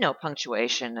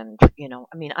 punctuation. And,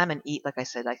 I mean, I'm an E, like I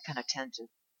said, I kind of tend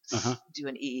to do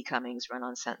an E. Cummings, run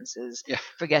on sentences,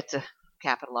 forget to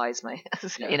capitalize my,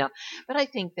 But I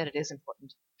think that it is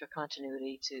important for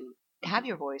continuity to have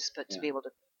your voice, but to be able to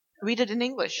read it in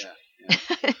English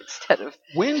instead of.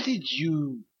 When did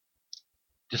you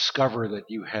discover that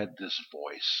you had this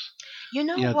voice?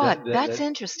 What? That's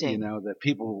interesting. That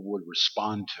people would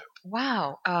respond to.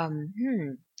 Wow.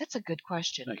 That's a good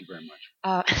question. Thank you very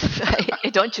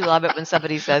much. Don't you love it when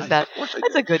somebody says that? Of course I do.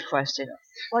 That's a good question. Yeah.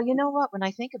 Well, you know what? When I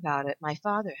think about it, my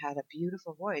father had a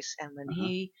beautiful voice, and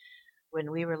when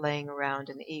we were laying around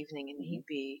in the evening, and he'd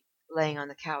be laying on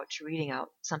the couch reading out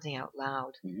something out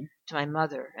loud to my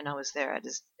mother, and I was there at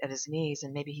his knees,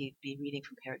 and maybe he'd be reading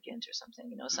from Peer Gynt or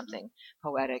something, something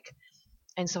poetic.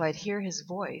 And so I'd hear his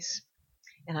voice,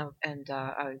 and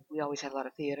we always had a lot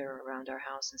of theater around our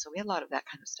house, and so we had a lot of that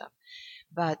kind of stuff.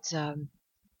 But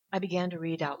I began to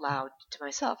read out loud to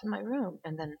myself in my room,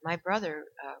 and then my brother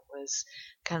was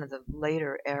kind of the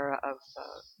later era of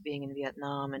being in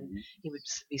Vietnam, and he would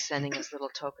be sending us little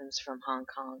tokens from Hong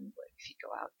Kong if he'd go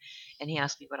out, and he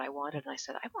asked me what I wanted, and I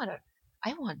said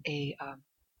I want a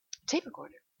tape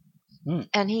recorder,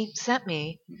 and he sent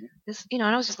me this, and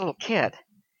I was just a little kid,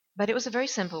 but it was a very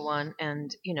simple one,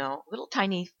 and little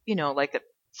tiny, like the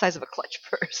size of a clutch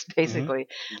purse, basically,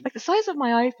 like the size of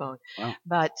my iPhone. Wow.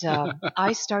 But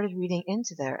I started reading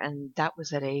into there, and that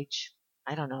was at age,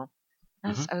 I don't know,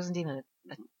 I wasn't even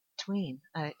a tween,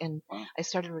 and Wow. I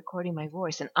started recording my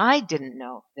voice, and I didn't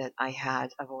know that I had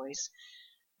a voice,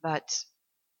 but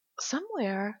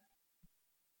somewhere,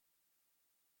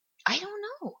 I don't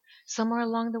know, somewhere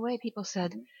along the way, people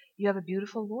said, you have a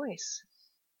beautiful voice.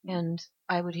 And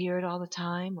I would hear it all the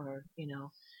time, or,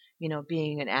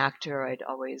 being an actor, I'd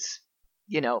always,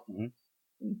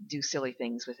 do silly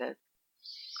things with it.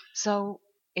 So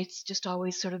it's just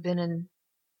always sort of been in,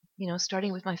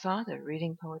 starting with my father,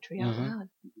 reading poetry out loud.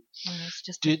 It's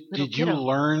just Did you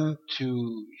learn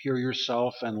to hear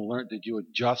yourself and did you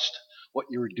adjust what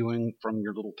you were doing from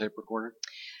your little tape recorder?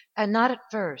 And not at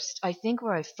first. I think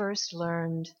where I first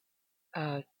learned,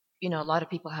 a lot of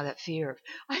people have that fear of,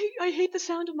 I hate the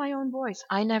sound of my own voice.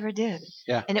 I never did.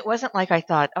 Yeah. And it wasn't like I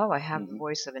thought, oh, I have the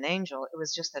voice of an angel. It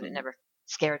was just that it never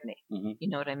scared me. You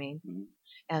know what I mean?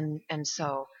 And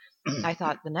so I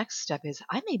thought the next step is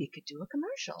I maybe could do a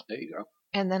commercial. There you go.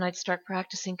 And then I'd start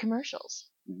practicing commercials,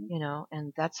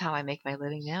 and that's how I make my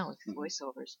living now with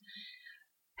voiceovers.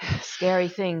 Scary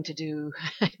thing to do,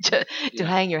 to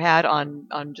hang your hat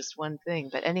on just one thing.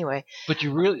 But anyway. But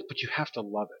you have to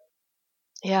love it.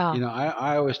 Yeah.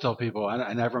 I always tell people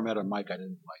I never met a mic I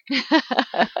didn't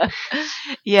like.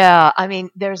 Yeah, I mean,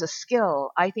 there's a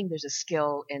skill. I think there's a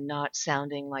skill in not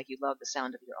sounding like you love the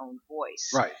sound of your own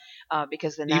voice. Right.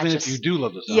 Because then even if you do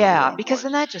love the sound of your own because voice.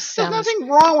 Then that just sounds. There's nothing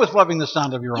wrong with loving the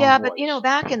sound of your own voice. Yeah,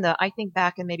 but I think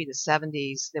back in maybe the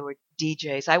 70s, there were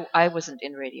DJs. I wasn't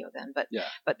in radio then,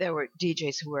 but there were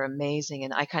DJs who were amazing,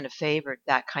 and I kind of favored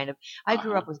that kind of. I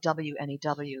grew up with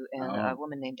WNEW and a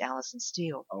woman named Alison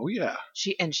Steele. Oh yeah.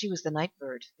 She was the night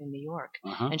bird in New York,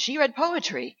 and she read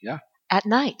poetry. Yeah. At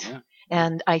night. Yeah.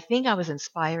 And I think I was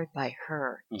inspired by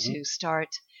her to start,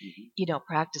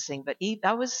 practicing. But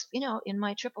that was, in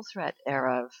my triple threat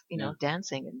era of,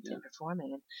 dancing and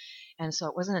performing. And so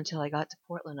it wasn't until I got to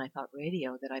Portland, I thought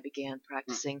radio, that I began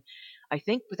practicing. I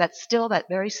think with that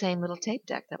very same little tape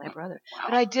deck that my brother. Wow.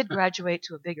 But I did graduate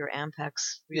to a bigger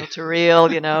Ampex reel-to-reel,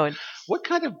 And what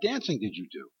kind of dancing did you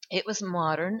do? It was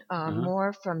modern,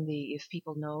 more from if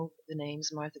people know the names,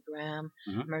 Martha Graham,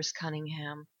 Merce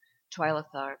Cunningham, Twyla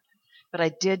Tharp. But I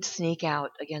did sneak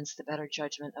out against the better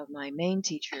judgment of my main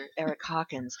teacher, Eric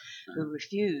Hawkins, who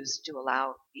refused to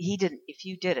allow. If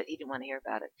you did it, he didn't want to hear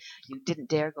about it. You didn't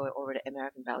dare go over to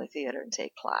American Ballet Theater and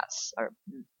take class, or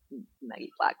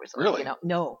Maggie Black or something. Really?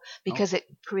 No, because it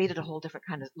created a whole different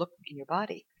kind of look in your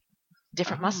body,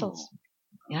 different muscles.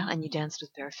 Yeah, and you danced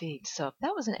with bare feet. So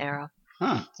that was an era.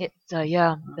 Huh.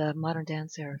 The modern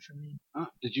dance era for me. Huh.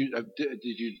 Did you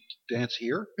dance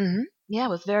here? Mm-hmm. Yeah,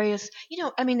 with various,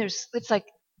 it's like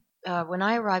when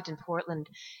I arrived in Portland,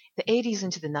 the 80s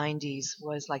into the 90s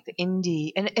was like the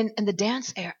indie, and the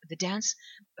dance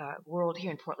world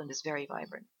here in Portland is very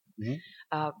vibrant.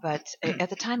 But at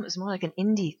the time, it was more like an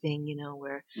indie thing,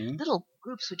 where little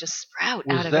groups would just sprout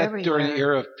out of everywhere. Was that during the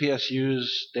era of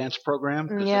PSU's dance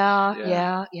program?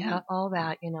 Yeah, all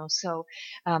that, So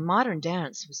modern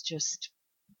dance was just,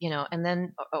 and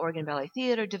then Oregon Ballet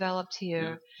Theater developed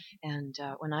here. And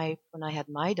when I had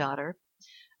my daughter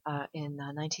in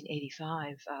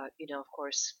 1985, of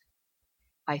course,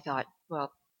 I thought,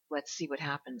 well, let's see what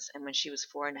happens. And when she was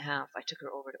 4.5, I took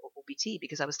her over to OBT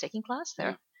because I was taking class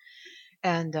there.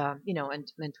 And,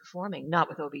 and performing, not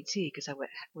with OBT, because I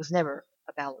was never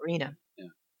a ballerina,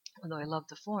 although I loved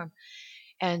the form.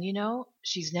 And,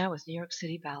 she's now with New York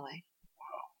City Ballet.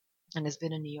 Wow. And has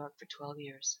been in New York for 12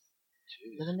 years.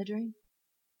 Jeez. Living the dream.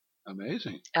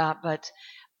 Amazing. But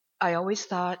I always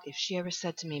thought if she ever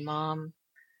said to me, Mom,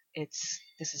 this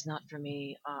is not for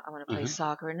me, I want to play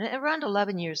soccer. And around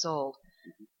 11 years old,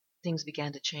 things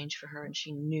began to change for her, and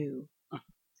she knew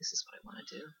this is what I want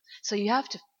to do. So you have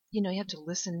to, you have to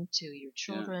listen to your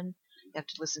children. You have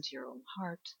to listen to your own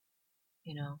heart.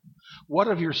 What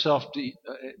of yourself do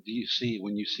you see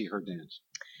when you see her dance?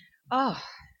 Oh,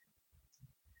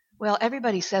 Well,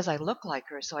 everybody says I look like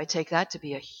her, so I take that to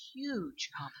be a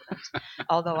huge compliment.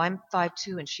 Although I'm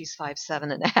 5'2" and she's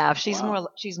 5'7.5", Wow.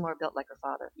 she's more built like her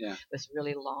father, Yeah. with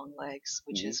really long legs,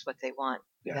 which is what they want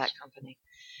for Yes. that company.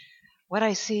 What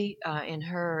I see in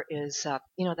her is,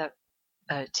 that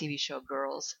TV show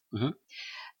Girls. Mhm.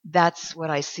 That's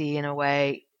what I see in a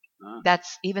way.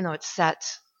 That's, even though it's set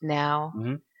now,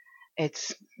 Mhm.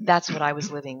 that's what I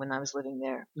was living when I was living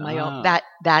there. My own, Ah.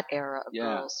 that era of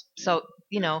Yeah. Girls. So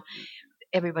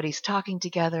everybody's talking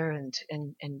together, and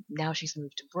now she's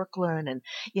moved to Brooklyn, and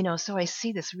so I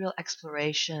see this real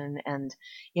exploration, and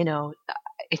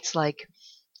it's like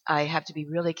I have to be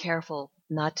really careful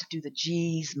not to do the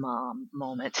geez mom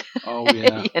moment. Oh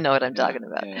yeah. You know what I'm talking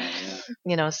about.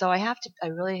 Yeah. So I have to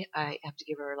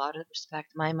give her a lot of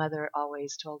respect. My mother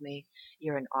always told me,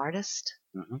 "You're an artist."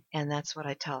 Mm-hmm. And that's what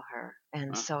I tell her.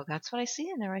 And so that's what I see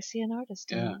in her. I see an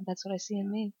artist, and that's what I see in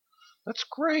me. That's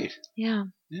great. Yeah.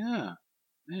 Yeah.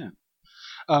 Yeah.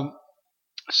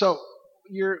 So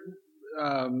you're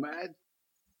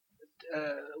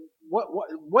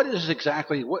what is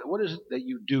exactly what is it that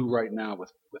you do right now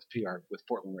with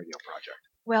Portland Radio Project?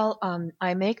 Well,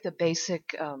 I make the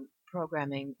basic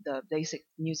programming, the basic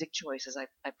music choices.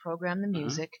 I program the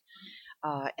music,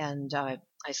 and I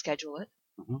schedule it,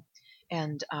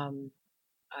 and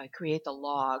I create the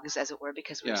logs, as it were,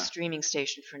 because we're a streaming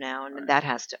station for now, and that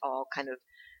has to all kind of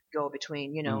go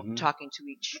between, talking to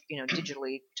each,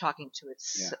 digitally talking to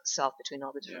itself between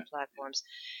all the different platforms.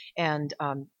 And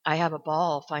I have a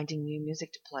ball finding new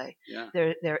music to play.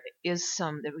 There is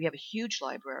we have a huge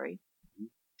library,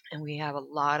 and we have a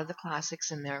lot of the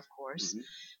classics in there, of course.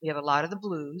 We have a lot of the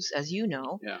blues, as you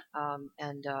know,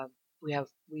 and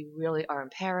we really, our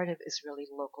imperative is really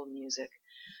local music,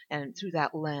 and through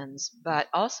that lens, but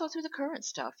also through the current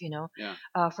stuff.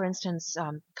 For instance,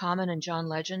 Common and John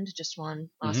Legend just won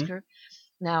Oscar.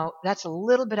 Now that's a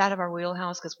little bit out of our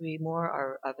wheelhouse because we more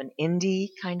are of an indie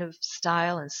kind of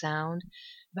style and sound.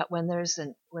 But when there's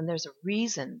a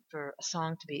reason for a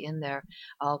song to be in there,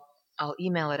 I'll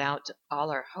email it out to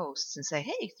all our hosts and say,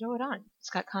 hey, throw it on. It's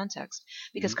got context,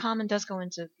 because Common does go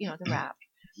into the rap,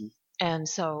 and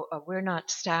so we're not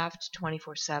staffed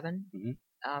 24/7.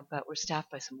 But we're staffed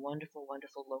by some wonderful,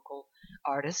 wonderful local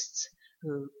artists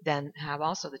who then have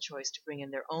also the choice to bring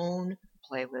in their own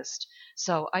playlist.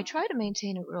 So I try to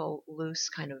maintain a real loose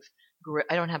kind of grip.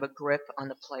 I don't have a grip on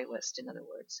the playlist, in other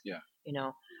words.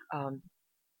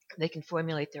 They can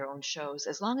formulate their own shows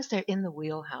as long as they're in the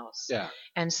wheelhouse.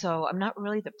 And so I'm not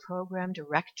really the program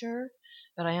director,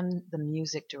 but I am the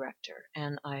music director.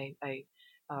 And I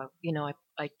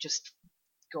just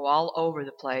go all over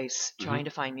the place trying to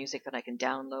find music that I can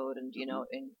download, and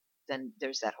and then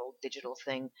there's that whole digital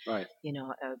thing.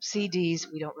 CDs,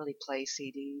 we don't really play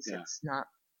CDs.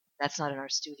 That's not in our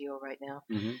studio right now.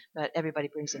 But everybody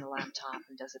brings in a laptop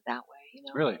and does it that way.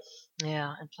 Really?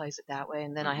 Yeah, and plays it that way.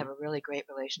 And then I have a really great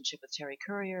relationship with Terry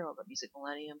Courier over at Music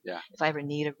Millennium. Yeah. If I ever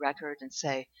need a record and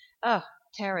say, oh,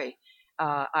 Terry,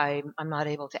 I'm not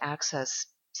able to access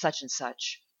such and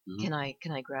such. Can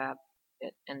I grab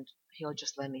it? And he'll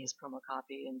just lend me his promo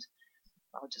copy, and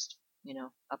I'll just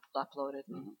upload it.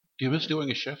 Do you miss doing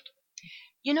a shift?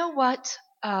 You know what?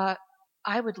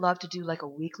 I would love to do like a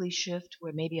weekly shift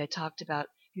where maybe I talked about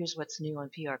here's what's new on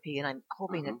PRP, and I'm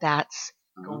hoping that that's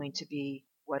going to be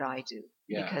what I do,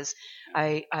 because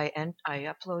I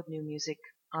upload new music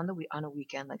on a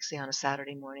weekend, like say on a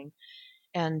Saturday morning,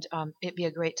 and it'd be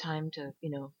a great time to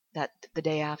that the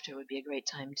day after would be a great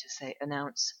time to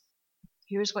announce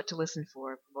here's what to listen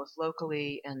for both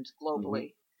locally and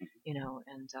globally.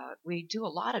 And we do a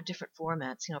lot of different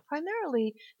formats,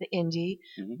 primarily the indie,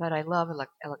 but I love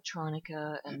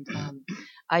electronica, and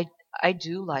I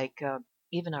do like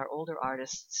even our older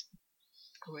artists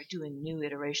who are doing new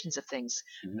iterations of things.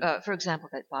 For example,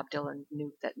 that Bob Dylan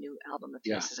that new album of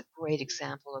his is a great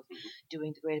example of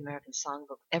doing the Great American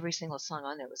Songbook. Every single song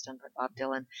on there was done by Bob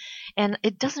Dylan, and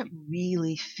it doesn't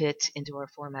really fit into our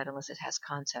format unless it has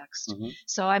context.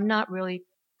 So I'm not really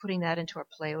putting that into our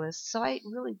playlist. So I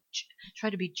really try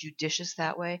to be judicious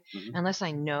that way, unless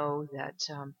I know that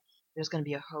there's going to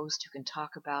be a host who can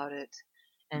talk about it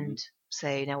and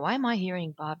say, now why am I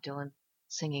hearing Bob Dylan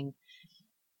singing,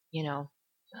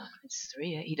 it's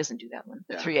 3 he doesn't do that one,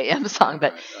 the 3 a.m. song,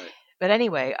 but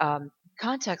anyway,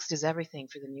 context is everything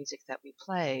for the music that we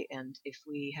play, and if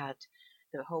we had,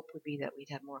 the hope would be that we'd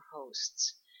have more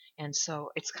hosts. And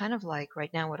so it's kind of like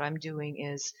right now what I'm doing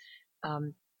is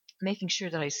making sure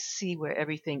that I see where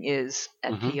everything is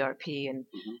at PRP,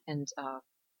 and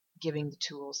giving the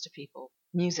tools to people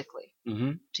musically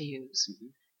to use,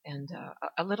 and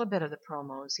a little bit of the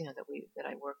promos, that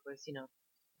I work with,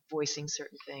 voicing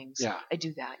certain things. Yeah. I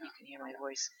do that. You can hear my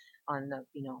voice on the,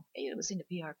 listening to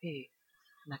PRP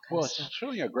and that kind Well, of stuff. it's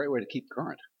really a great way to keep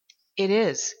current. It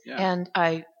is. Yeah. And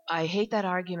I hate that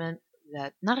argument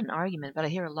that, not an argument, but I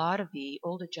hear a lot of the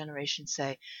older generation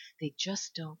say they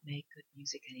just don't make good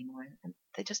music anymore. And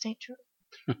they just ain't true.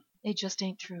 They just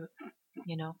ain't true,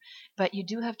 But you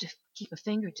do have to keep a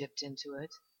finger dipped into it.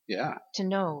 Yeah. To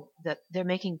know that they're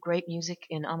making great music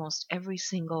in almost every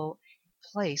single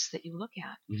place that you look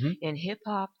at. Mm-hmm. In hip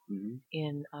hop, Mm-hmm.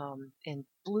 in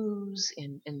blues,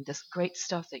 in this great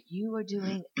stuff that you are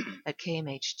doing at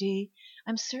KMHD.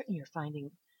 I'm certain you're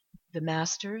finding the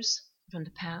masters from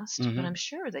the past, Mm-hmm. but I'm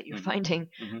sure that you're Mm-hmm. finding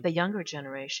Mm-hmm. the younger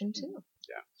generation too.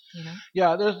 Yeah.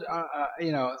 Yeah. There's,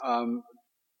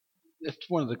 it's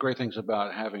one of the great things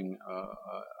about having a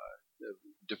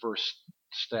diverse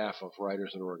staff of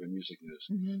writers at Oregon Music News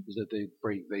Mm-hmm. is that they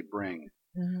bring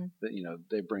Mm-hmm. that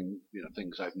they bring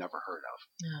things I've never heard of.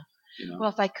 Yeah. Well,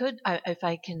 if I could, if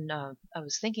I can, I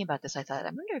was thinking about this. I thought, I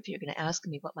wonder if you're going to ask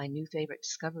me what my new favorite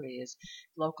discovery is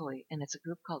locally, and it's a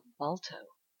group called Balto,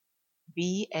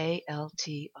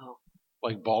 Balto.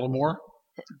 Like Baltimore?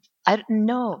 I don't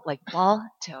know, like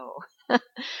Balto,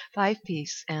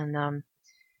 5-piece, and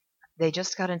they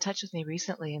just got in touch with me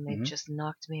recently, and they've just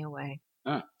knocked me away.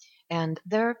 Ah. And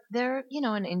they're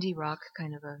an indie rock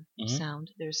kind of a sound.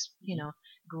 There's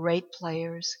great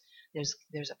players. There's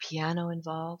a piano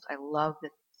involved. I love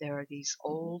that there are these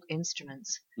old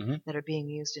instruments that are being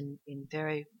used in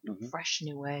very fresh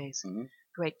new ways.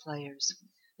 Great players.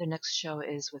 Their next show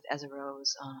is with Ezra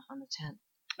Rose on the 10th.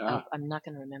 Ah. I'm not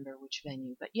going to remember which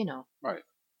venue, but Right.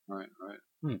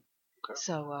 Okay.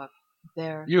 So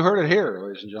they're. You heard it here,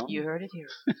 ladies and gentlemen. You heard it here.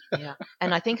 Yeah,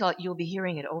 and I think you'll be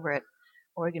hearing it over at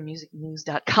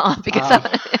OregonMusicNews.com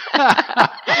because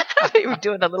we were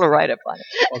doing a little write-up on it.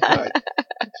 Okay.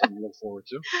 Something to look forward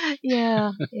to.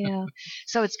 Yeah.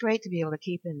 So it's great to be able to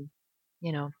keep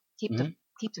keep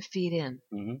the feed in.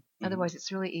 Otherwise,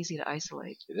 it's really easy to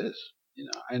isolate. It is,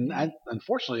 and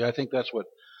unfortunately, I think that's what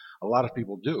a lot of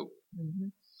people do.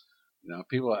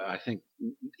 People, I think,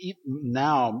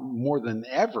 now more than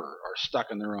ever are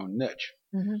stuck in their own niche.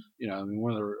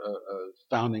 One of the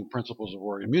founding principles of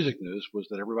Oregon Music News was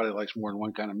that everybody likes more than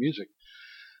one kind of music,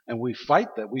 and we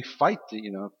fight that. We fight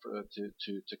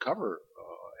to cover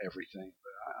everything.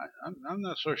 But I'm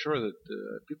not so sure that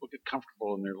people get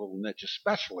comfortable in their little niche,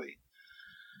 especially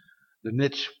the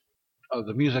niche of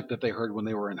the music that they heard when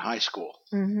they were in high school,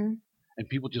 and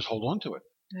people just hold on to it.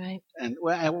 Right. And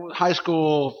high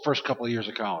school, first couple of years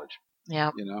of college.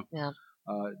 Yeah.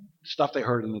 Stuff they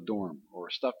heard in the dorm or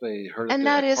stuff they heard. And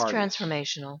that is parties.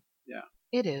 Transformational. Yeah.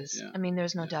 It is. Yeah. I mean,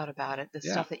 there's no doubt about it. The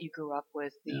stuff that you grew up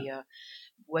with,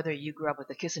 whether you grew up with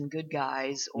the Kissin' Good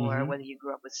Guys or whether you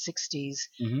grew up with 60s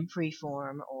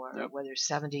freeform or whether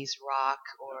 70s rock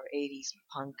or 80s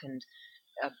punk and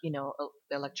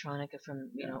electronica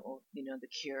from the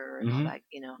Cure and all that,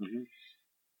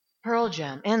 Pearl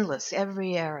Jam, endless,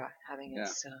 every era having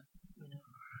its.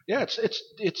 Yeah,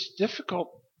 it's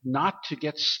difficult not to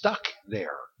get stuck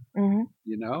there. I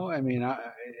mean,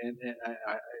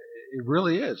 it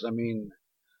really is. I mean,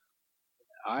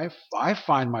 I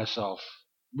find myself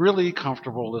really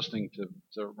comfortable listening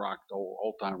to rock,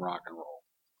 old time rock and roll,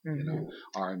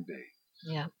 R&B,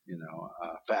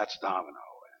 Fats Domino, and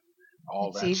all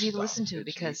it's that. It's easy stuff. to listen to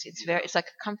because it's like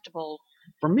a comfortable.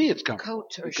 For me, it's comfortable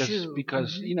coat or shoe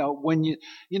because when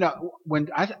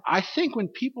I think when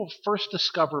people first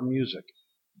discover music,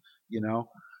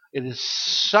 it is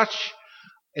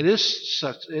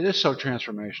so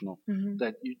transformational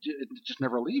that it just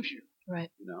never leaves you.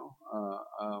 Right.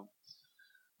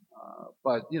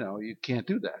 But you can't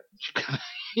do that.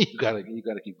 You gotta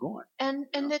keep going. And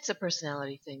it's a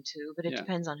personality thing too, but it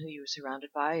depends on who you were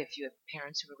surrounded by. If you have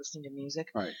parents who were listening to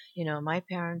music, right? My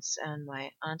parents and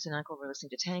my aunt and uncle were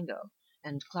listening to tango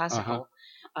and classical.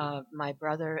 My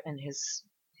brother and his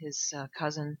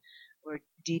cousin were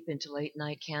deep into Late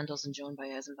Night Candles and Joan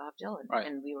Baez and Bob Dylan,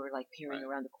 and we were like peering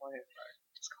around the corner.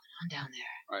 What's going on down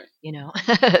there?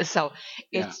 Right. So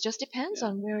it just depends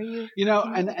on where you.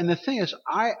 And the thing is,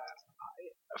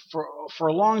 for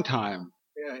a long time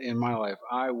in my life,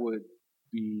 I would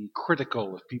be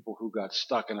critical of people who got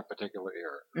stuck in a particular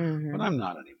era, but I'm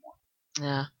not anymore.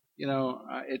 Yeah.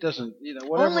 It doesn't.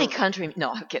 Whatever. Only country.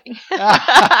 No, I'm kidding.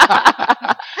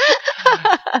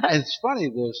 It's funny.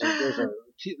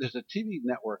 There's a TV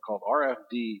network called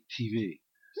RFD TV.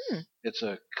 It's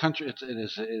a country.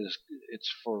 It's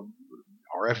for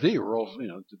RFD, rural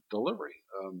delivery.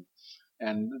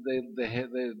 And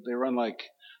they run like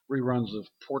reruns of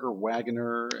Porter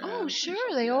Wagoner. Oh, And sure,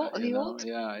 things like the old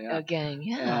yeah. gang,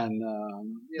 yeah. And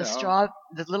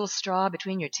The little straw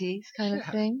between your teeth kind of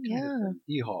thing, yeah.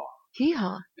 Hee-haw.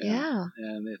 Hee-haw, yeah.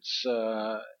 And it's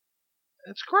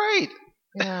great.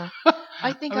 Yeah.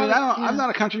 I think I'm not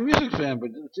a country music fan, but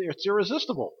it's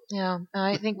irresistible. Yeah,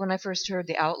 I think when I first heard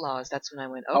the Outlaws, that's when I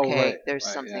went, Oh, okay, right, there's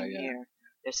right, something yeah. here.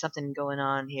 There's something going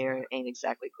on here. It ain't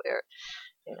exactly clear,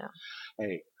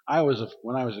 Hey,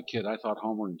 when I was a kid, I thought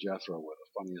Homer and Jethro were the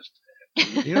funniest.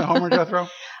 Do you know Homer and Jethro?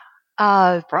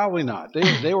 Probably not.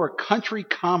 They were country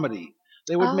comedy.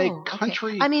 They would make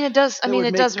country. Okay. I mean, it does. I mean,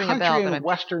 it does ring a bell. Country and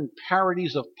Western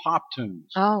parodies of pop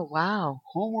tunes. Oh, wow.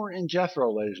 Homer and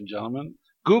Jethro, ladies and gentlemen.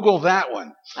 Google that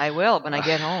one. I will when I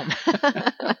get home.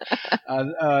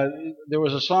 There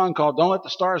was a song called "Don't Let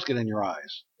the Stars Get in Your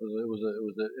Eyes." It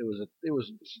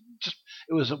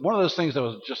was one of those things that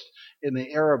was just in the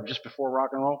era of just before rock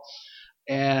and roll,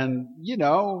 and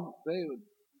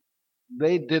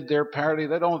they did their parody.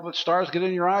 They don't let the stars get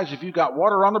in your eyes if you got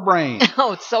water on the brain.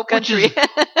 Oh, it's so country. Which is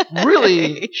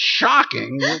really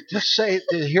shocking to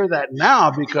hear that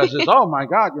now, because it's, oh my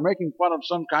God, you're making fun of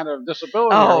some kind of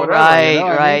disability. Oh, or whatever, right, you know?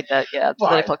 right. I mean,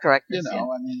 Political correctness. I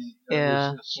mean,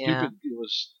 yeah, it was stupid.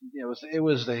 It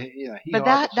was the But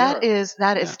that is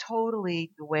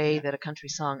totally the way that a country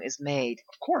song is made.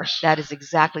 Of course, that is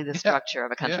exactly the structure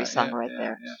of a country song right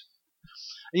there. Yeah.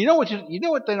 And you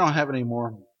know what they don't have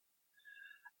anymore?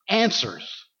 Answers.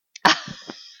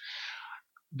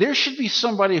 There should be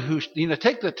somebody who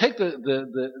take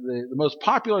the most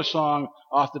popular song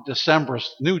off the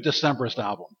new Decemberist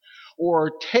album,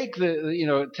 or take the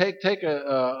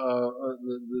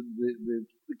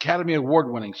Academy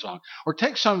Award winning song, or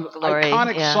take some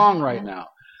iconic song right now.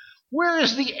 Where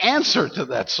is the answer to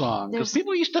that song? Because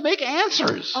people used to make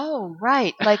answers. Oh,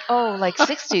 right. Like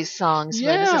 60s songs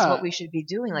where this is what we should be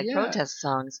doing, like protest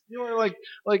songs. There was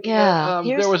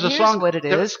a song. What it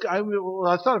is. I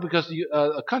thought it because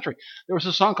a country. There was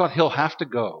a song called "He'll Have to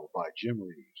Go" by Jim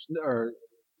Reeves.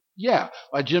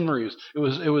 By Jim Reeves. It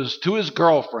was to his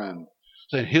girlfriend,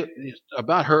 saying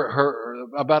about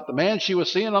about the man she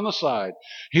was seeing on the side.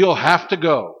 He'll have to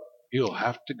go. He'll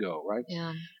have to go. Right.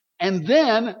 Yeah. And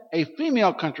then a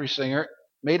female country singer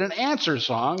made an answer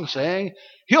song saying,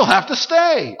 "He'll have to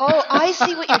stay." Oh, I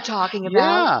see what you're talking about.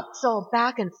 Yeah. So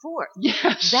back and forth.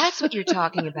 Yes. That's what you're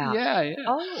talking about. Yeah.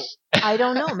 Oh, I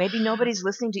don't know. Maybe nobody's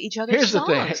listening to each other's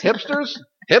songs. Here's the thing.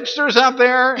 Hipsters out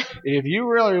there, if you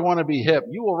really want to be hip,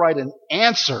 you will write an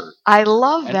answer. I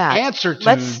love that. Answer tune.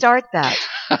 Let's start that.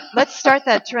 Let's start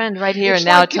that trend right here and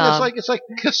now, Tom. It's like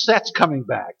cassettes coming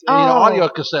back. Audio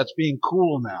cassettes being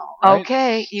cool now. Right?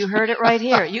 Okay, you heard it right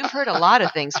here. You've heard a lot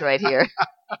of things right here.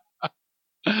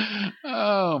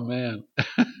 Oh, man.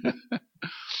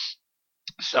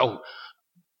 So,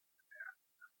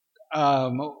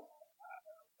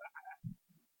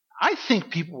 I think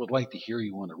people would like to hear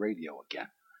you on the radio again.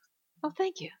 Oh,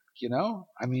 thank you.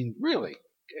 I mean, really,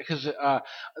 because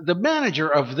the manager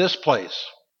of this place,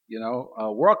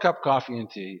 World Cup Coffee and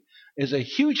Tea, is a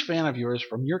huge fan of yours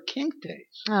from your Kink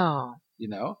days. Oh.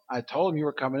 I told him you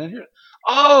were coming in here.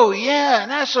 Oh, yeah,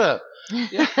 NASA.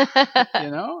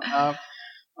 Yeah.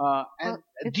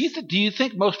 Do you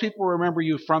think most people remember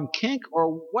you from Kink,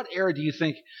 or what era do you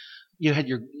think you had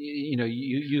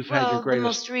you've had your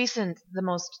greatest?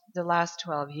 The last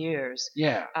 12 years,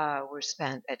 were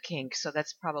spent at Kink, so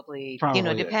that's probably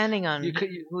depending on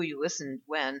who you listened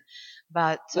when,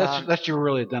 but that's your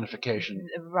real identification,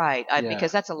 right?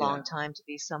 Because that's a long time to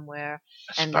be somewhere,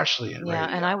 especially in radio. Yeah,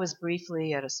 and I was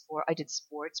briefly at a sport. I did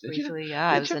sports briefly.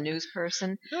 Yeah, I was a news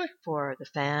person for the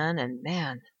Fan, and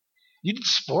man. You did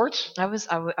sports? I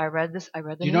read this. I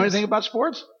read the. Do you know anything about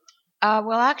sports?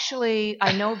 Well, actually,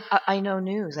 I know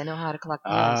news. I know how to collect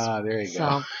news. Ah, there you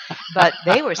go. But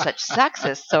they were such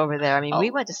sexists over there. I mean, we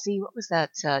went to see, what was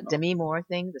that Demi Moore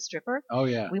thing, the stripper? Oh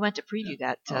yeah. We went to preview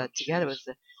that together with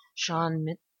the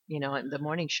Sean, the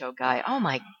morning show guy. Oh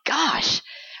my gosh,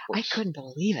 I couldn't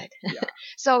believe it. Yeah.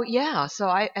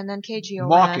 And then KGON.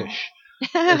 Mawkish.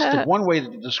 That's the one way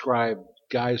to describe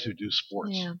guys who do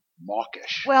sports. Yeah.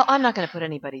 Mawkish. Well, I'm not going to put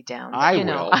anybody down. I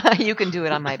will. You can do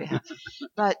it on my behalf.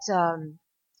 But there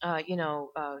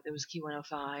was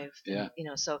Q105. Yeah.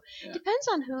 So it depends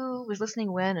on who was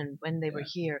listening when they were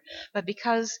here. But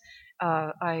because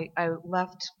I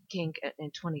left Kink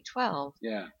in 2012.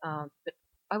 Yeah.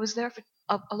 I was there for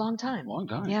a long time. Long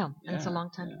time. Yeah. And it's a long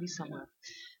time to be somewhere.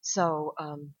 So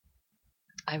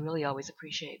I really always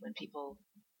appreciate when people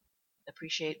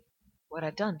appreciate what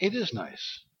I've done. It is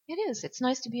nice. It is. It's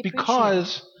nice to be appreciated.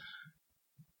 Because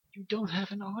you don't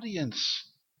have an audience.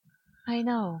 I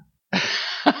know.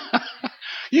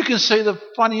 You can say the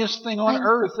funniest thing on I know.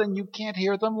 earth and you can't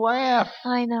hear them laugh.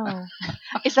 I know.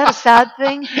 Is that a sad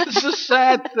thing? It's a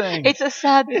sad thing. It's a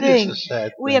sad It thing. is a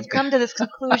sad We thing. have come to this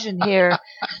conclusion here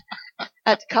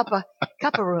at Cuppa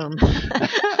Room.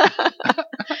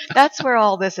 That's where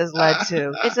all this has led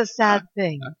to. It's a sad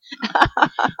thing.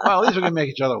 Well, at least we're going to make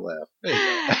each other laugh. There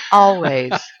you go.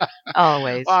 Always.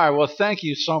 Always. All right. Well, thank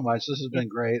you so much. This has been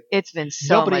great. It's been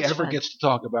so Nobody much ever fun. gets to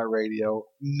talk about radio.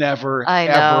 Never, I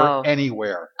ever, know.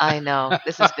 anywhere. I know.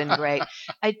 This has been great.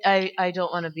 I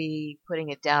don't want to be putting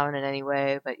it down in any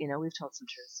way, but, we've told some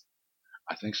truths.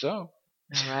 I think so. All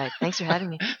right. Thanks for having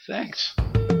me. Thanks.